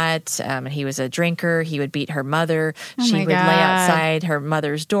a lot. And he was a drinker. He would beat her mother. She would lay outside her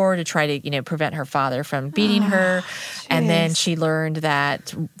mother's door to try to prevent her father from beating her. And then she learned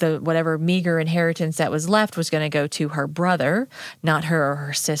that the whatever meager inheritance that was left was going to go to her brother, not her or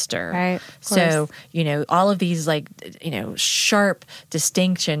her sister. Right. So all of these sharp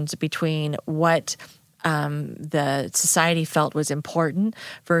distinctions between what the society felt was important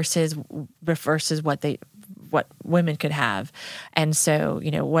versus what women could have. And so,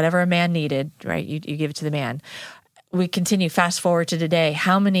 whatever a man needed, right, you give it to the man. We continue fast forward to today.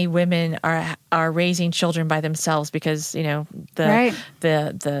 How many women are raising children by themselves because the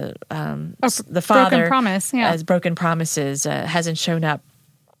father broken promise, as broken promises hasn't shown up.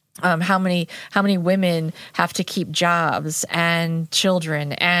 How many women have to keep jobs and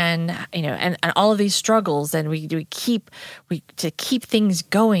children and all of these struggles, and we keep things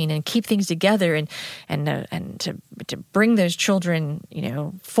going and keep things together and to bring those children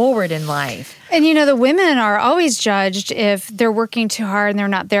forward in life. And the women are always judged if they're working too hard and they're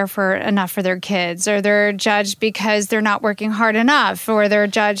not there enough for their kids, or they're judged because they're not working hard enough, or they're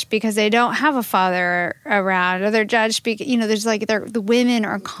judged because they don't have a father around, or they're judged because there's the women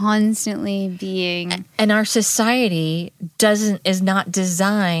are constantly being, and our society is not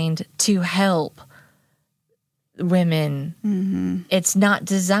designed to help women. Mm-hmm. It's not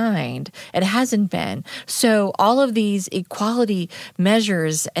designed. It hasn't been. So all of these equality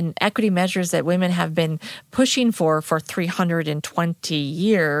measures and equity measures that women have been pushing for 320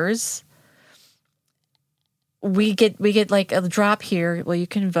 years, we get like a drop here. Well, you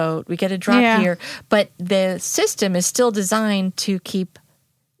can vote. We get a drop here, but the system is still designed to keep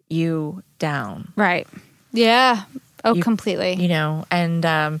you down. Right. Yeah. Completely.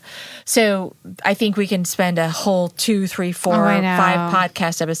 And so I think we can spend a whole 2, 3, 4, 5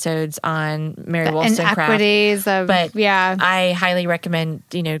 podcast episodes on Mary Wollstonecraft. Inequities I highly recommend,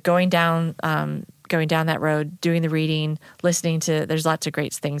 going down that road, doing the reading, listening to, there's lots of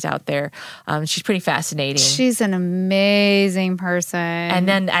great things out there. She's pretty fascinating. She's an amazing person. And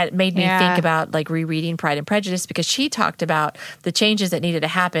then it made me think about rereading Pride and Prejudice, because she talked about the changes that needed to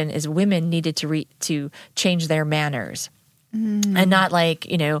happen is women needed to change their manners. And not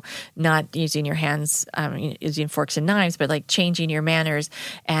not using your hands, using forks and knives, but changing your manners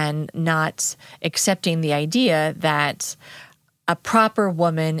and not accepting the idea that a proper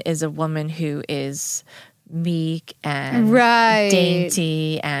woman is a woman who is meek and Right.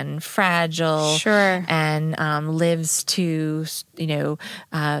 dainty and fragile, Sure. and lives to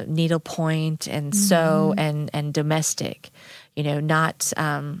needlepoint and sew and domestic, not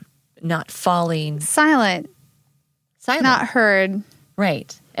falling Silent, not heard.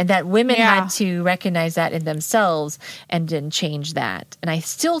 right. And that women Yeah. had to recognize that in themselves and then change that. And I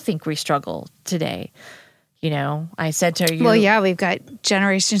still think we struggle today. I said to her, Well, yeah, we've got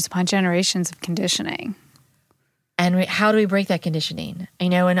generations upon generations of conditioning. and how do we break that conditioning?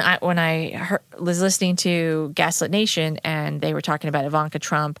 When I was listening to Gaslit Nation, and they were talking about Ivanka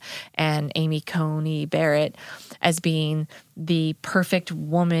Trump and Amy Coney Barrett as being the perfect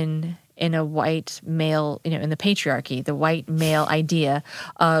woman in a white male, in the patriarchy, the white male idea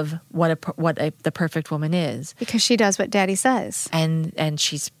of what the perfect woman is. Because she does what daddy says. And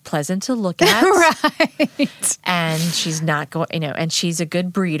she's pleasant to look at. Right. And she's not going, and she's a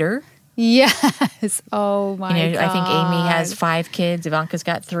good breeder. Yes. Oh my God. I think Amy has 5 kids. Ivanka's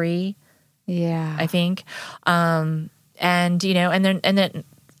got 3. Yeah. I think. And then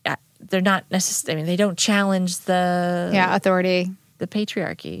they're not necessarily, they don't challenge the authority. the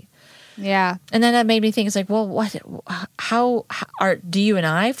patriarchy. Yeah. And then that made me think, it's like, well, how do you and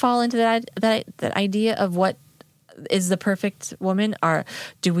I fall into that idea of what is the perfect woman? Or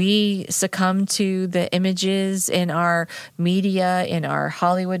do we succumb to the images in our media, in our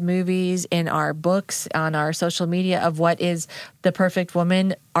Hollywood movies, in our books, on our social media of what is the perfect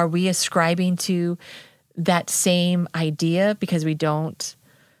woman? Are we ascribing to that same idea because we don't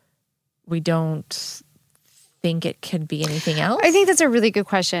think it could be anything else? I think that's a really good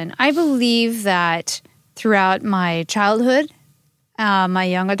question. I believe that throughout my childhood, my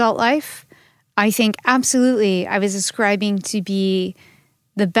young adult life, I think absolutely I was ascribing to be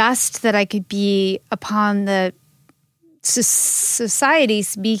the best that I could be upon the society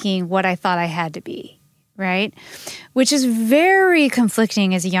speaking what I thought I had to be, right? Which is very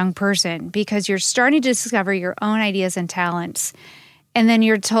conflicting as a young person because you're starting to discover your own ideas and talents, and then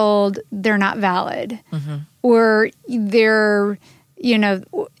you're told they're not valid, or they're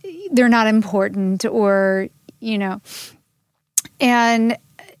not important, or, and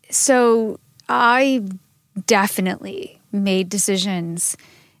so I definitely made decisions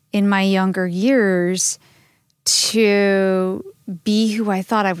in my younger years to be who I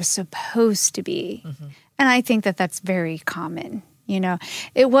thought I was supposed to be. And I think that that's very common.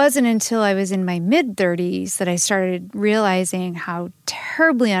 It wasn't until I was in my mid-30s that I started realizing how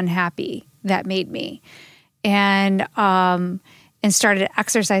terribly unhappy that made me, and started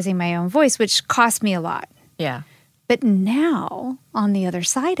exercising my own voice, which cost me a lot. Yeah. But now, on the other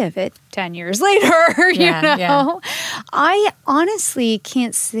side of it, 10 years later, I honestly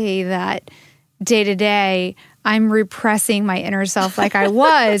can't say that day to day I'm repressing my inner self like I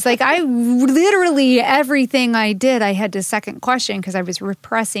was. Like I literally, everything I did, I had to second question because I was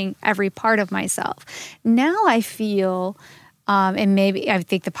repressing every part of myself. Now I feel, and maybe I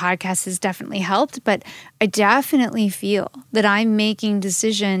think the podcast has definitely helped, but I definitely feel that I'm making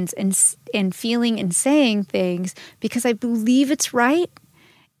decisions and feeling and saying things because I believe it's right,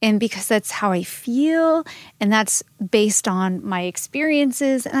 and because that's how I feel, and that's based on my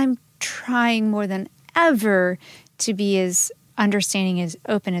experiences, and I'm trying more than ever to be as understanding, as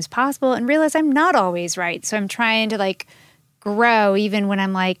open as possible, and realize I'm not always right. So I'm trying to grow even when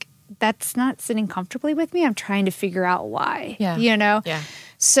I'm that's not sitting comfortably with me. I'm trying to figure out why. Yeah. Yeah.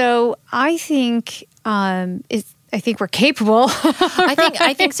 So I think I think we're capable.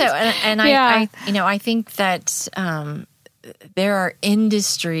 I think so, and Yeah. I think that there are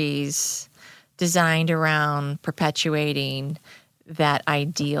industries designed around perpetuating that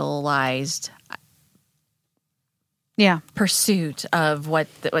idealized pursuit of what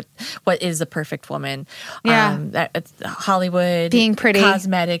is the perfect woman. Hollywood, being pretty,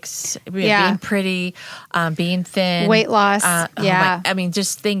 cosmetics, being pretty, being thin, weight loss.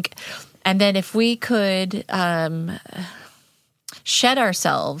 Just think. And then if we could shed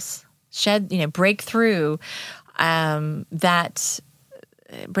ourselves, break through that,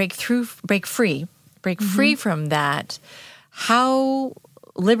 break free from that, how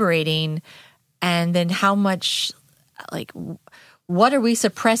liberating, and then how much, what are we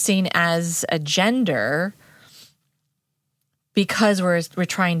suppressing as a gender because we're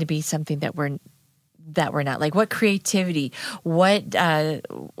trying to be something that we're not? What creativity, what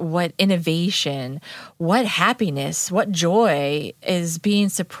innovation, what happiness, what joy is being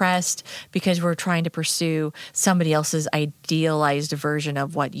suppressed because we're trying to pursue somebody else's idealized version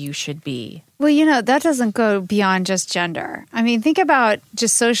of what you should be? Well, that doesn't go beyond just gender. I mean, think about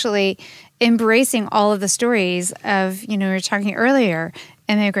just socially. embracing all of the stories of, we were talking earlier,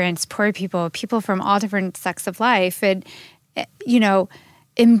 immigrants, poor people, people from all different sects of life, and,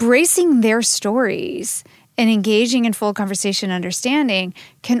 embracing their stories and engaging in full conversation and understanding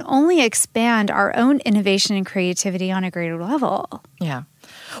can only expand our own innovation and creativity on a greater level. Yeah.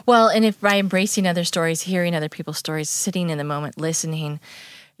 Well, and if by embracing other stories, hearing other people's stories, sitting in the moment, listening,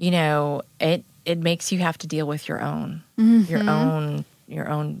 it makes you have to deal with your own, your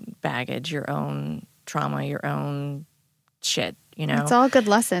own baggage, your own trauma, your own shit, It's all good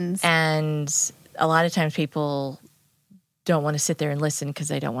lessons. And a lot of times people don't want to sit there and listen because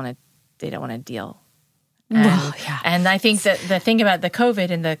they don't want to deal. And I think that the thing about the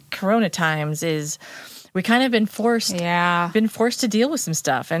COVID and the Corona times is we kind of been forced to deal with some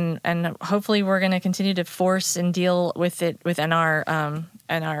stuff, and hopefully we're going to continue to force and deal with it within our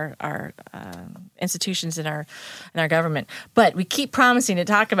institutions in our government. But we keep promising to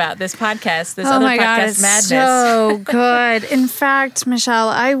talk about this podcast, podcast, Madness. So good. In fact, Michelle,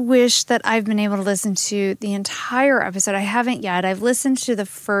 I wish that I've been able to listen to the entire episode. I haven't yet. I've listened to the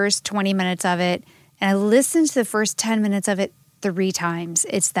first 20 minutes of it, and I listened to the first 10 minutes of it 3 times.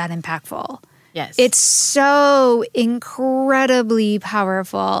 It's that impactful. Yes. It's so incredibly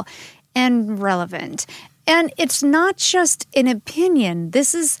powerful and relevant. And it's not just an opinion.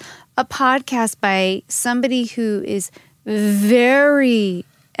 This is a podcast by somebody who is very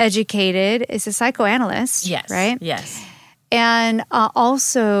educated, is a psychoanalyst, yes, right? Yes. And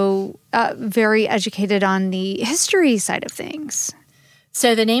also very educated on the history side of things.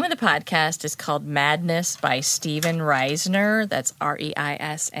 So the name of the podcast is called Madness by Steven Reisner. That's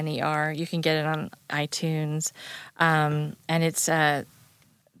Reisner. You can get it on iTunes. And it's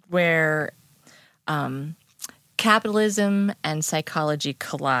where capitalism and psychology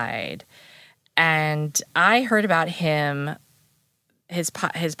collide. And I heard about him, his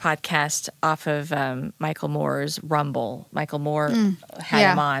podcast off of Michael Moore's Rumble. Michael Moore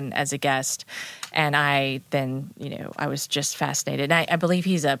had him on as a guest. And I then, I was just fascinated. And I believe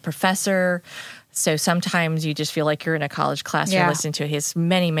he's a professor. So sometimes you just feel like you're in a college classroom listening to his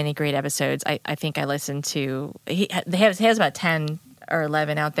many, many great episodes. I think I listened to, he has about 10 or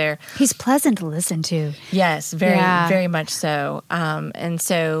 11 out there. He's pleasant to listen to. Yes, very much so. And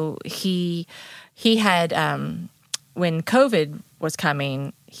so he had, when COVID was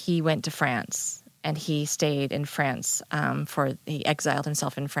coming, he went to France. And he stayed in France he exiled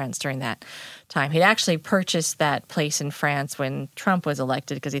himself in France during that time. He'd actually purchased that place in France when Trump was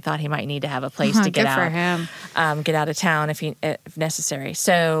elected because he thought he might need to have a place to get out. Good for him. Get out of town if necessary.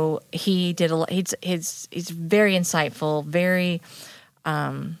 So he did he's very insightful, very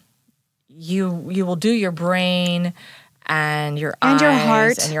you will do your brain and your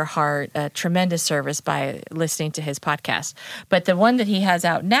eyes and your heart a tremendous service by listening to his podcast. But the one that he has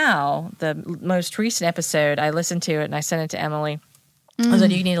out now, the most recent episode, I listened to it and I sent it to Emily. I was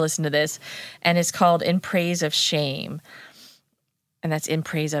like, you need to listen to this. And it's called In Praise of Shame. And that's In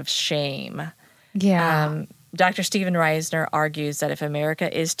Praise of Shame. Yeah. Dr. Steven Reisner argues that if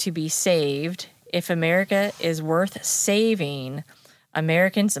America is to be saved, if America is worth saving,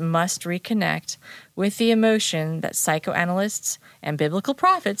 Americans must reconnect with the emotion that psychoanalysts and biblical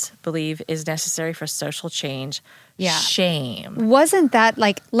prophets believe is necessary for social change. Yeah. Shame. Wasn't that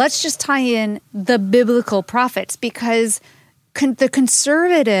let's just tie in the biblical prophets because the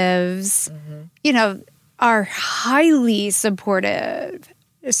conservatives, are highly supported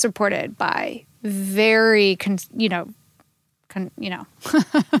by very,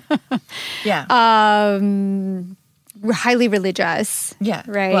 highly religious. Yeah.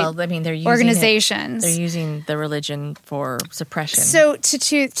 Right. Well, I mean, they're using organizations. They're using the religion for suppression. So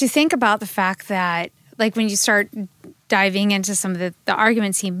to think about the fact that, when you start diving into some of the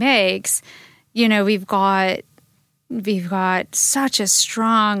arguments he makes, we've got such a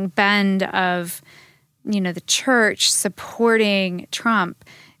strong bend of, the church supporting Trump,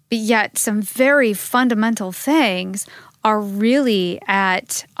 but yet some very fundamental things are really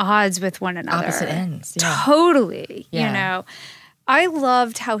at odds with one another. Opposite ends. Yeah. Totally. Yeah. I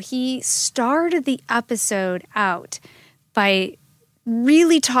loved how he started the episode out by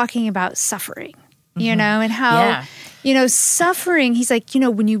really talking about suffering, and how, suffering, he's like,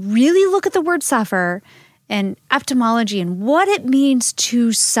 when you really look at the word suffer and epistemology and what it means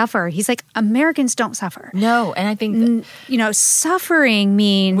to suffer, he's like, Americans don't suffer. No, and I think that, suffering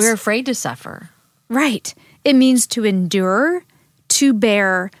means... we're afraid to suffer. Right. It means to endure, to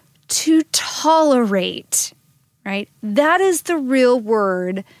bear, to tolerate, right? That is the real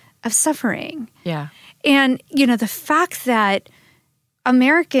word of suffering. Yeah. And, the fact that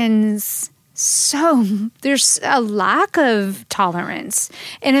Americans there's a lack of tolerance.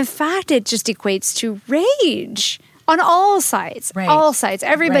 And in fact, it just equates to rage on all sides. Right. All sides.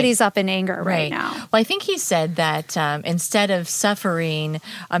 Everybody's up in anger right now. Well, I think he said that instead of suffering,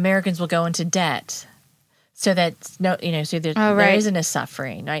 Americans will go into debt. So that there isn't a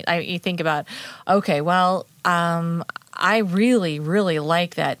suffering. Right? You think about, okay, well, I really, really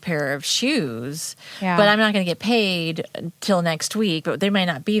like that pair of shoes, but I'm not going to get paid until next week. But they might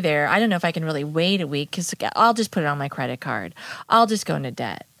not be there. I don't know if I can really wait a week because I'll just put it on my credit card. I'll just go into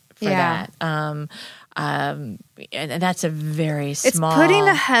debt for that. And that's a very small. It's putting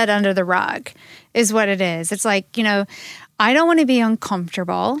the head under the rug, is what it is. It's like, I don't want to be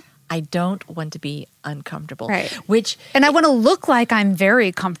uncomfortable. I don't want to be uncomfortable. Right. And I want to look like I'm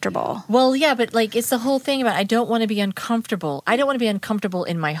very comfortable. Well, yeah, but it's the whole thing about I don't want to be uncomfortable. I don't want to be uncomfortable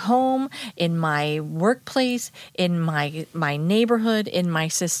in my home, in my workplace, in my neighborhood, in my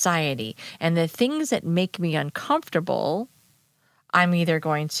society. And the things that make me uncomfortable, I'm either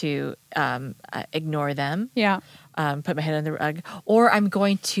going to ignore them, put my head on the rug, or I'm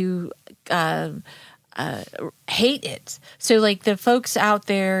going to hate it. So the folks out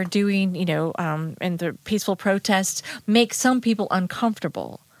there doing, and the peaceful protests make some people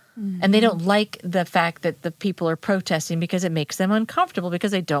uncomfortable. Mm-hmm. And they don't like the fact that the people are protesting because it makes them uncomfortable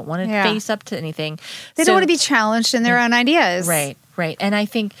because they don't want to face up to anything. They don't want to be challenged in their own ideas. Right. And I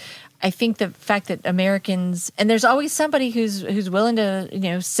think the fact that Americans, and there's always somebody who's willing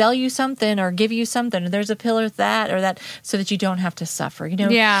to, sell you something or give you something, or there's a pill or that, so that you don't have to suffer.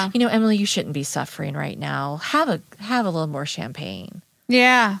 Emily, you shouldn't be suffering right now. Have a little more champagne.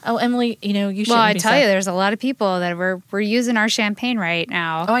 Yeah. Oh, Emily, you shouldn't be Well, I tell you, there's a lot of people that we're using our champaign right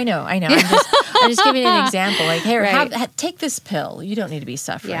now. Oh, I know. I'm just giving an example. Here, take this pill. You don't need to be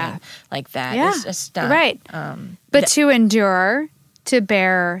suffering like that. Yeah. It's just right. But to endure, to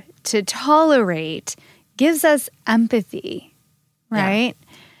bear, to tolerate gives us empathy, right?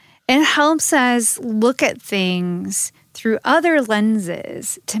 Yeah. It helps us look at things through other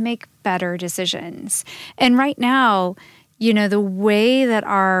lenses to make better decisions. And right now, the way that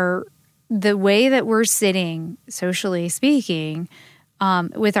we're sitting, socially speaking,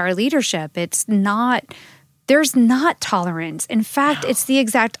 with our leadership, there's not tolerance. In fact, it's the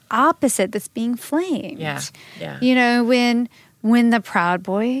exact opposite that's being flamed. Yeah. When the Proud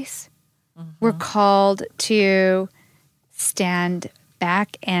Boys were called to stand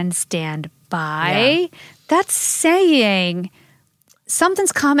back and stand by, that's saying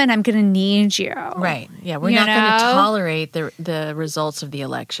something's coming, I'm going to need you. Right. Yeah, we're not going to tolerate the results of the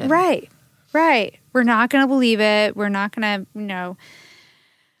election. Right. We're not going to believe it. We're not going to,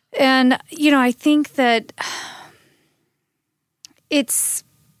 And, I think that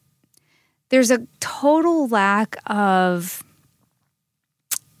there's a total lack of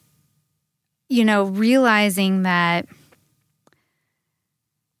realizing that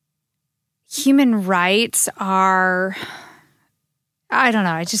human rights are, I don't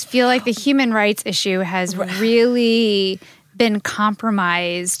know, I just feel like the human rights issue has really been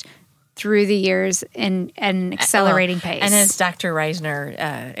compromised through the years in an accelerating pace. And as Dr.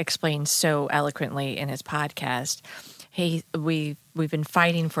 Reisner explained so eloquently in his podcast, we've been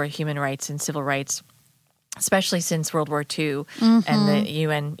fighting for human rights and civil rights, especially since World War II and the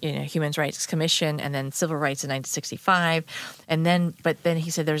UN, Human Rights Commission, and then civil rights in 1965. But then he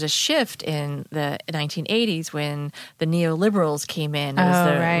said there's a shift in the 1980s when the neoliberals came in. It was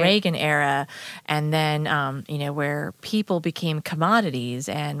the Reagan era. And then, where people became commodities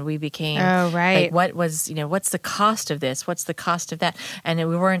and we became, what's the cost of this? What's the cost of that? And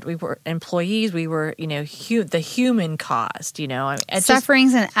we were employees. We were, the human cost,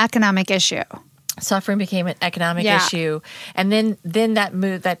 Suffering's an economic issue. Suffering became an economic issue, and then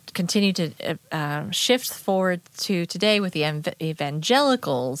that continued to shift forward to today with the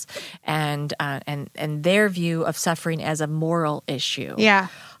evangelicals and their view of suffering as a moral issue. Yeah.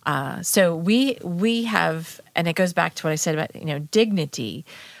 So we have, and it goes back to what I said about the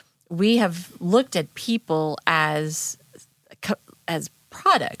we have looked at people as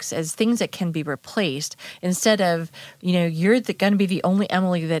products, as things that can be replaced, instead of you're going to be the only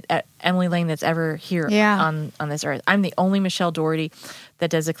Emily Lane that's ever here on this earth. I'm the only Michelle Doherty that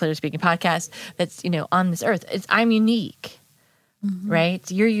does a Clear Speaking podcast that's on this earth. I'm unique,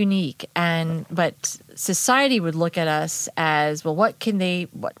 right? You're unique, but society would look at us as, well, what can they?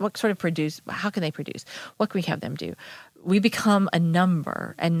 What sort of produce? How can they produce? What can we have them do? We become a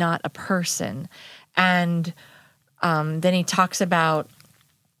number and not a person, and then he talks about.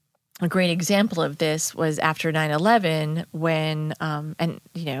 A great example of this was after 9/11 when,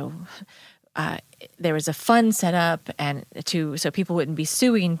 there was a fund set up so people wouldn't be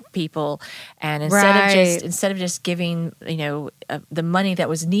suing people, and instead of just giving the money that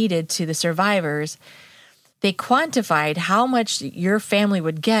was needed to the survivors, they quantified how much your family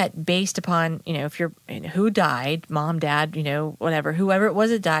would get based upon, if you're who died, mom, dad, whatever, whoever it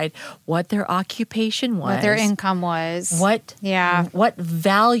was that died, what their occupation was, what their income was, what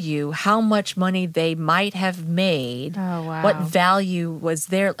value, how much money they might have made, what value was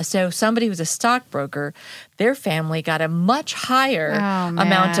there. So somebody who's a stockbroker, their family got a much higher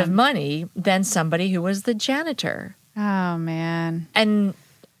amount of money than somebody who was the janitor. Oh man.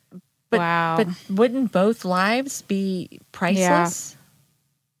 But wouldn't both lives be priceless?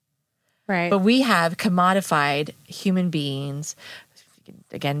 Yeah. Right. But we have commodified human beings.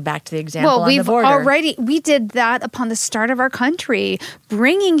 Again, back to the example on the border. We did that upon the start of our country,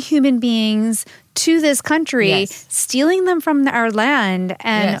 bringing human beings to this country, stealing them from our land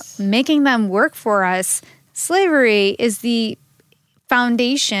and making them work for us. Slavery is the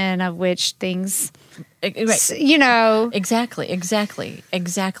foundation of which things... Right. Exactly.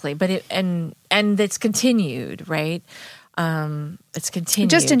 But it's continued, right? It's continued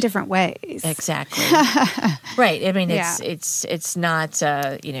just in different ways. Exactly. Right. I mean, it's not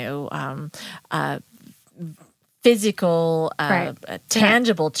physical,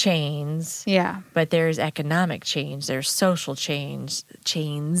 tangible chains. Yeah. But there's economic change. There's social chains.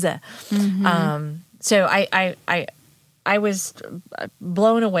 Mm-hmm. So I was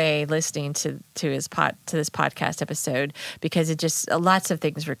blown away listening to this podcast episode, because it just lots of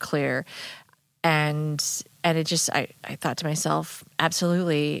things were clear, and it just I thought to myself,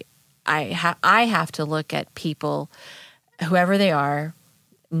 absolutely, I have to look at people, whoever they are,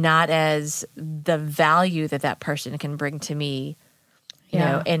 not as the value that person can bring to me,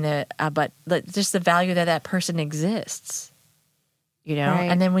 but just the value that person exists. Right.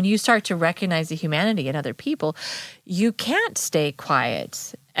 And then when you start to recognize the humanity in other people, you can't stay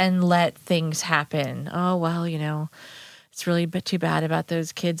quiet and let things happen. Oh, well, it's really too bad about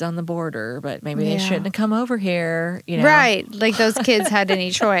those kids on the border, but maybe they shouldn't have come over here, Right. Like those kids had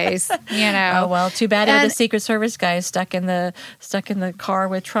any choice, Oh, well, too bad the Secret Service guys stuck in the car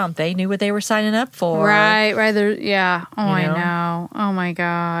with Trump. They knew what they were signing up for. Right. Yeah. Oh, I know. Oh, my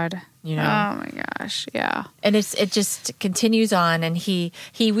God. Oh my gosh, yeah. And it just continues on, and he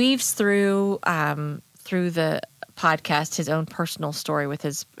weaves through the podcast his own personal story with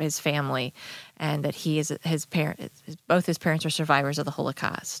his family, and that both his parents are survivors of the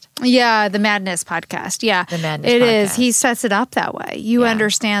Holocaust. Yeah, the Madness podcast. Yeah, the Madness. It podcast. is. He sets it up that way. You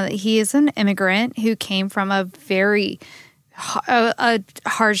understand that he is an immigrant who came from a very a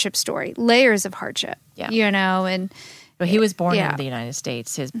hardship story, layers of hardship. Yeah, and. Well, he was born in the United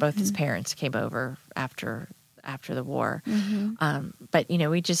States. Both his parents came over after the war. Mm-hmm. But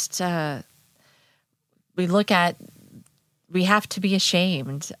we just we have to be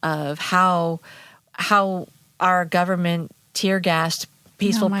ashamed of how our government tear gassed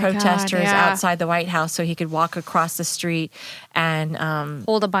peaceful protesters outside the White House so he could walk across the street and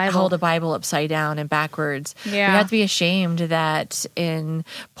hold a Bible upside down and backwards. Yeah. We have to be ashamed that in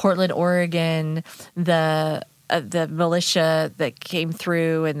Portland, Oregon, the militia that came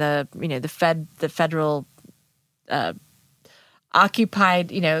through and the federal occupied,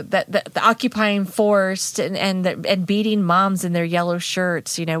 the occupying force and beating moms in their yellow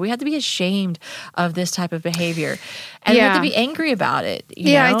shirts. We have to be ashamed of this type of behavior, and we have to be angry about it.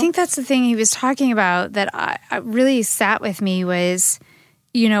 You know? I think that's the thing he was talking about that I really sat with me was,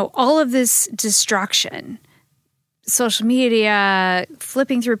 all of this destruction. Social media,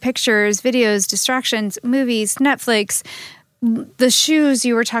 flipping through pictures, videos, distractions, movies, Netflix, the shoes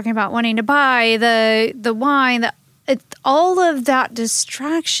you were talking about wanting to buy, the wine, all of that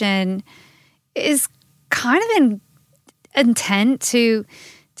distraction is kind of intent to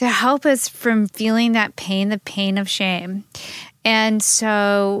help us from feeling that pain, the pain of shame. And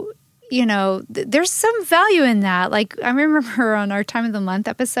so, there's some value in that. Like, I remember on our Time of the Month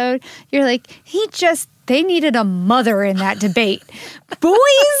episode, you're like, they needed a mother in that debate. Boys,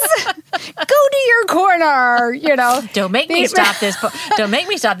 go to your corner, Don't make me stop this. Don't make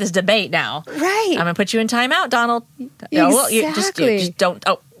me stop this debate now. Right. I'm going to put you in timeout, Donald. Exactly. Just don't.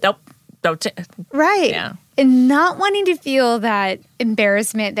 Don't. Right. Yeah. And not wanting to feel that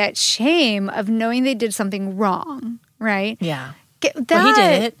embarrassment, that shame of knowing they did something wrong. Right. Yeah. Well, he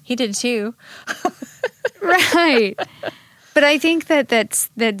did it. He did it too. Right. But I think that's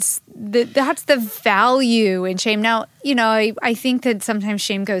the value in shame. Now, I think that sometimes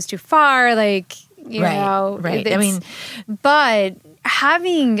shame goes too far. Like, right. I mean, but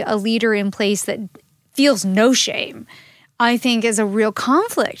having a leader in place that feels no shame I think is a real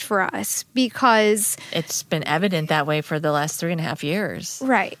conflict for us because it's been evident that way for the last 3.5 years.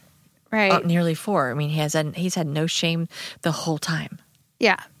 Right. Nearly 4. I mean, he's had no shame the whole time.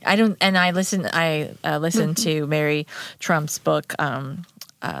 Yeah. I listened to Mary Trump's book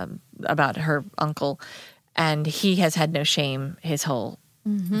about her uncle, and he has had no shame his whole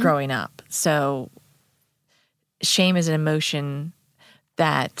growing up. So shame is an emotion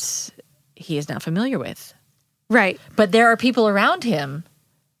that he is not familiar with. Right. But there are people around him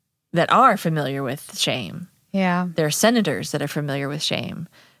that are familiar with shame. Yeah. There are senators that are familiar with shame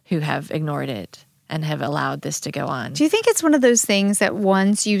who have ignored it and have allowed this to go on. Do you think it's one of those things that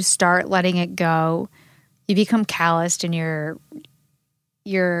once you start letting it go, you become calloused and you're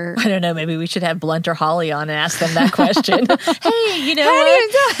I don't know, maybe we should have Blunt or Holly on and ask them that question. Hey, you know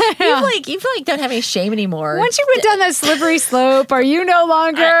what? You don't have any shame anymore. Once you went down that slippery slope, are you no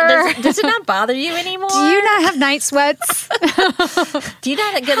longer... Does it not bother you anymore? Do you not have night sweats? Do you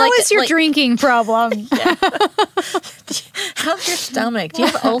not get How is your drinking problem? How's your stomach? Do you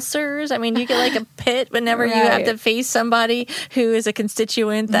have ulcers? I mean, do you get like a pit whenever you have to face somebody who is a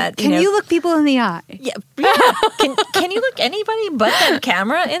constituent that, Can you look people in the eye? Yeah. Can you look anybody but that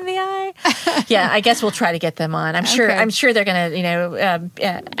camera in the eye? Yeah, I guess we'll try to get them on. I'm sure they're going to,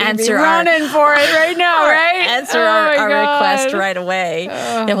 answer running for it right now, right? Answer our request right away.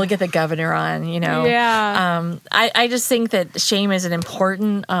 And we'll get the governor on, Yeah. I just think that shame is an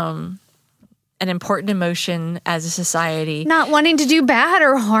important emotion as a society. Not wanting to do bad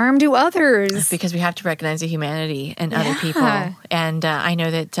or harm to others. Because we have to recognize the humanity in other people. And I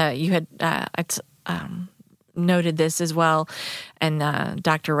know that you had noted this as well. And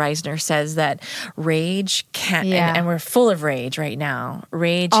Dr. Reisner says that rage can, and we're full of rage right now.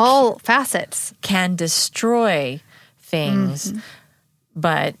 Rage, all facets, can destroy things,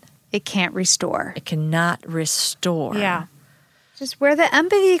 but it can't restore. It cannot restore. Yeah. Just where the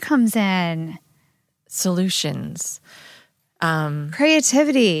empathy comes in. Solutions.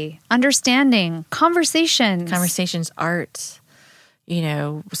 Creativity, understanding, conversations, art,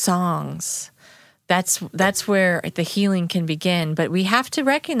 songs. That's where the healing can begin. But we have to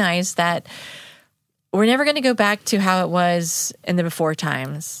recognize that we're never going to go back to how it was in the before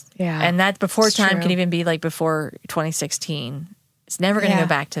times. Yeah. And that before time can even be like before 2016. It's never going to go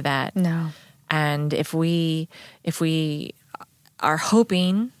back to that. No. And if we are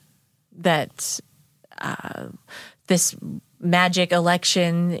hoping that this magic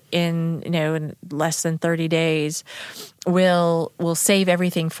election in less than 30 days will save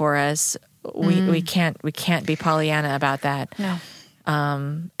everything for us, we can't be Pollyanna about that. No.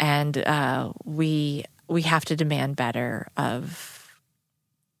 And we have to demand better of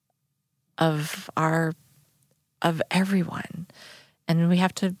everyone, and we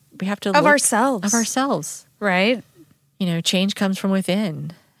have to of ourselves, right? Change comes from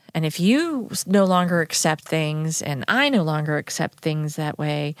within. And if you no longer accept things, and I no longer accept things that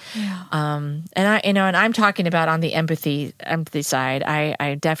way, and I'm talking about on the empathy side.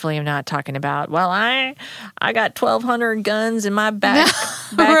 I definitely am not talking about, well, I got 1,200 guns in my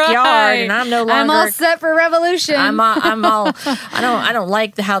backyard, and I'm no longer. I'm all set for revolution. I'm all. I don't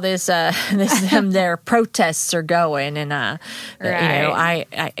like how their protests are going, and I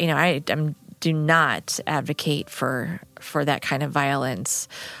do not advocate for that kind of violence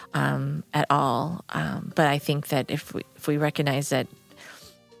at all. But I think that if we recognize that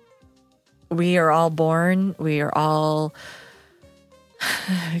we are all born, we are all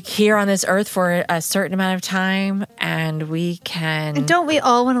here on this earth for a certain amount of time, and we can. And don't we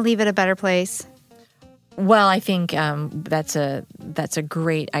all want to leave it a better place? Well, I think that's a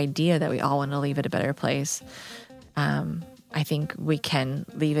great idea that we all want to leave it a better place. I think we can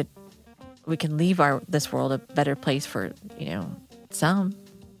leave it. We can leave this world a better place for some.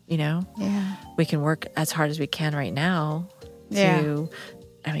 Yeah. We can work as hard as we can right now. We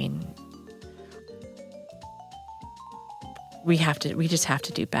just have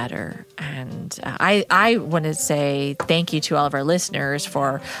to do better. And I want to say thank you to all of our listeners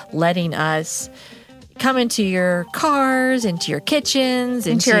for letting us come into your cars, into your kitchens,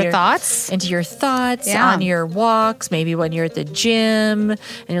 into your thoughts on your walks, maybe when you're at the gym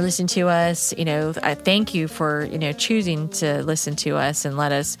and you're listening to us. I thank you for choosing to listen to us and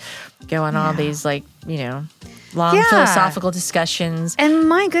let us go on all these long philosophical discussions. And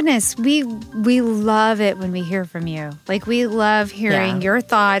my goodness, we love it when we hear from you. Like, we love hearing your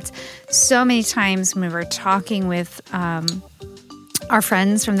thoughts. So many times when we're talking with our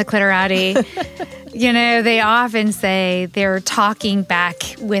friends from the Clitorati, they often say they're talking back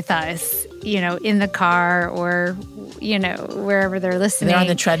with us, in the car or, wherever they're listening. They're on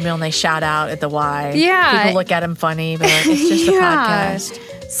the treadmill and they shout out at the Y. Yeah. People look at them funny, but it's just a podcast.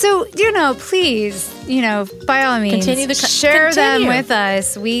 So, please, by all means, share them with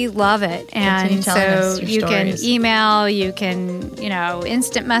us. We love it. And so you can email, you can,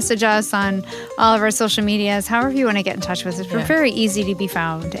 instant message us on all of our social medias, however you want to get in touch with us. We're very easy to be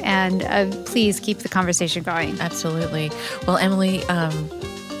found. And please keep the conversation going. Absolutely. Well, Emily,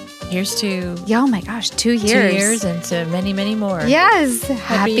 here's to... Oh my gosh, 2 years. 2 years and to many, many more. Yes.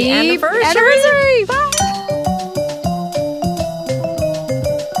 Happy anniversary. Bye.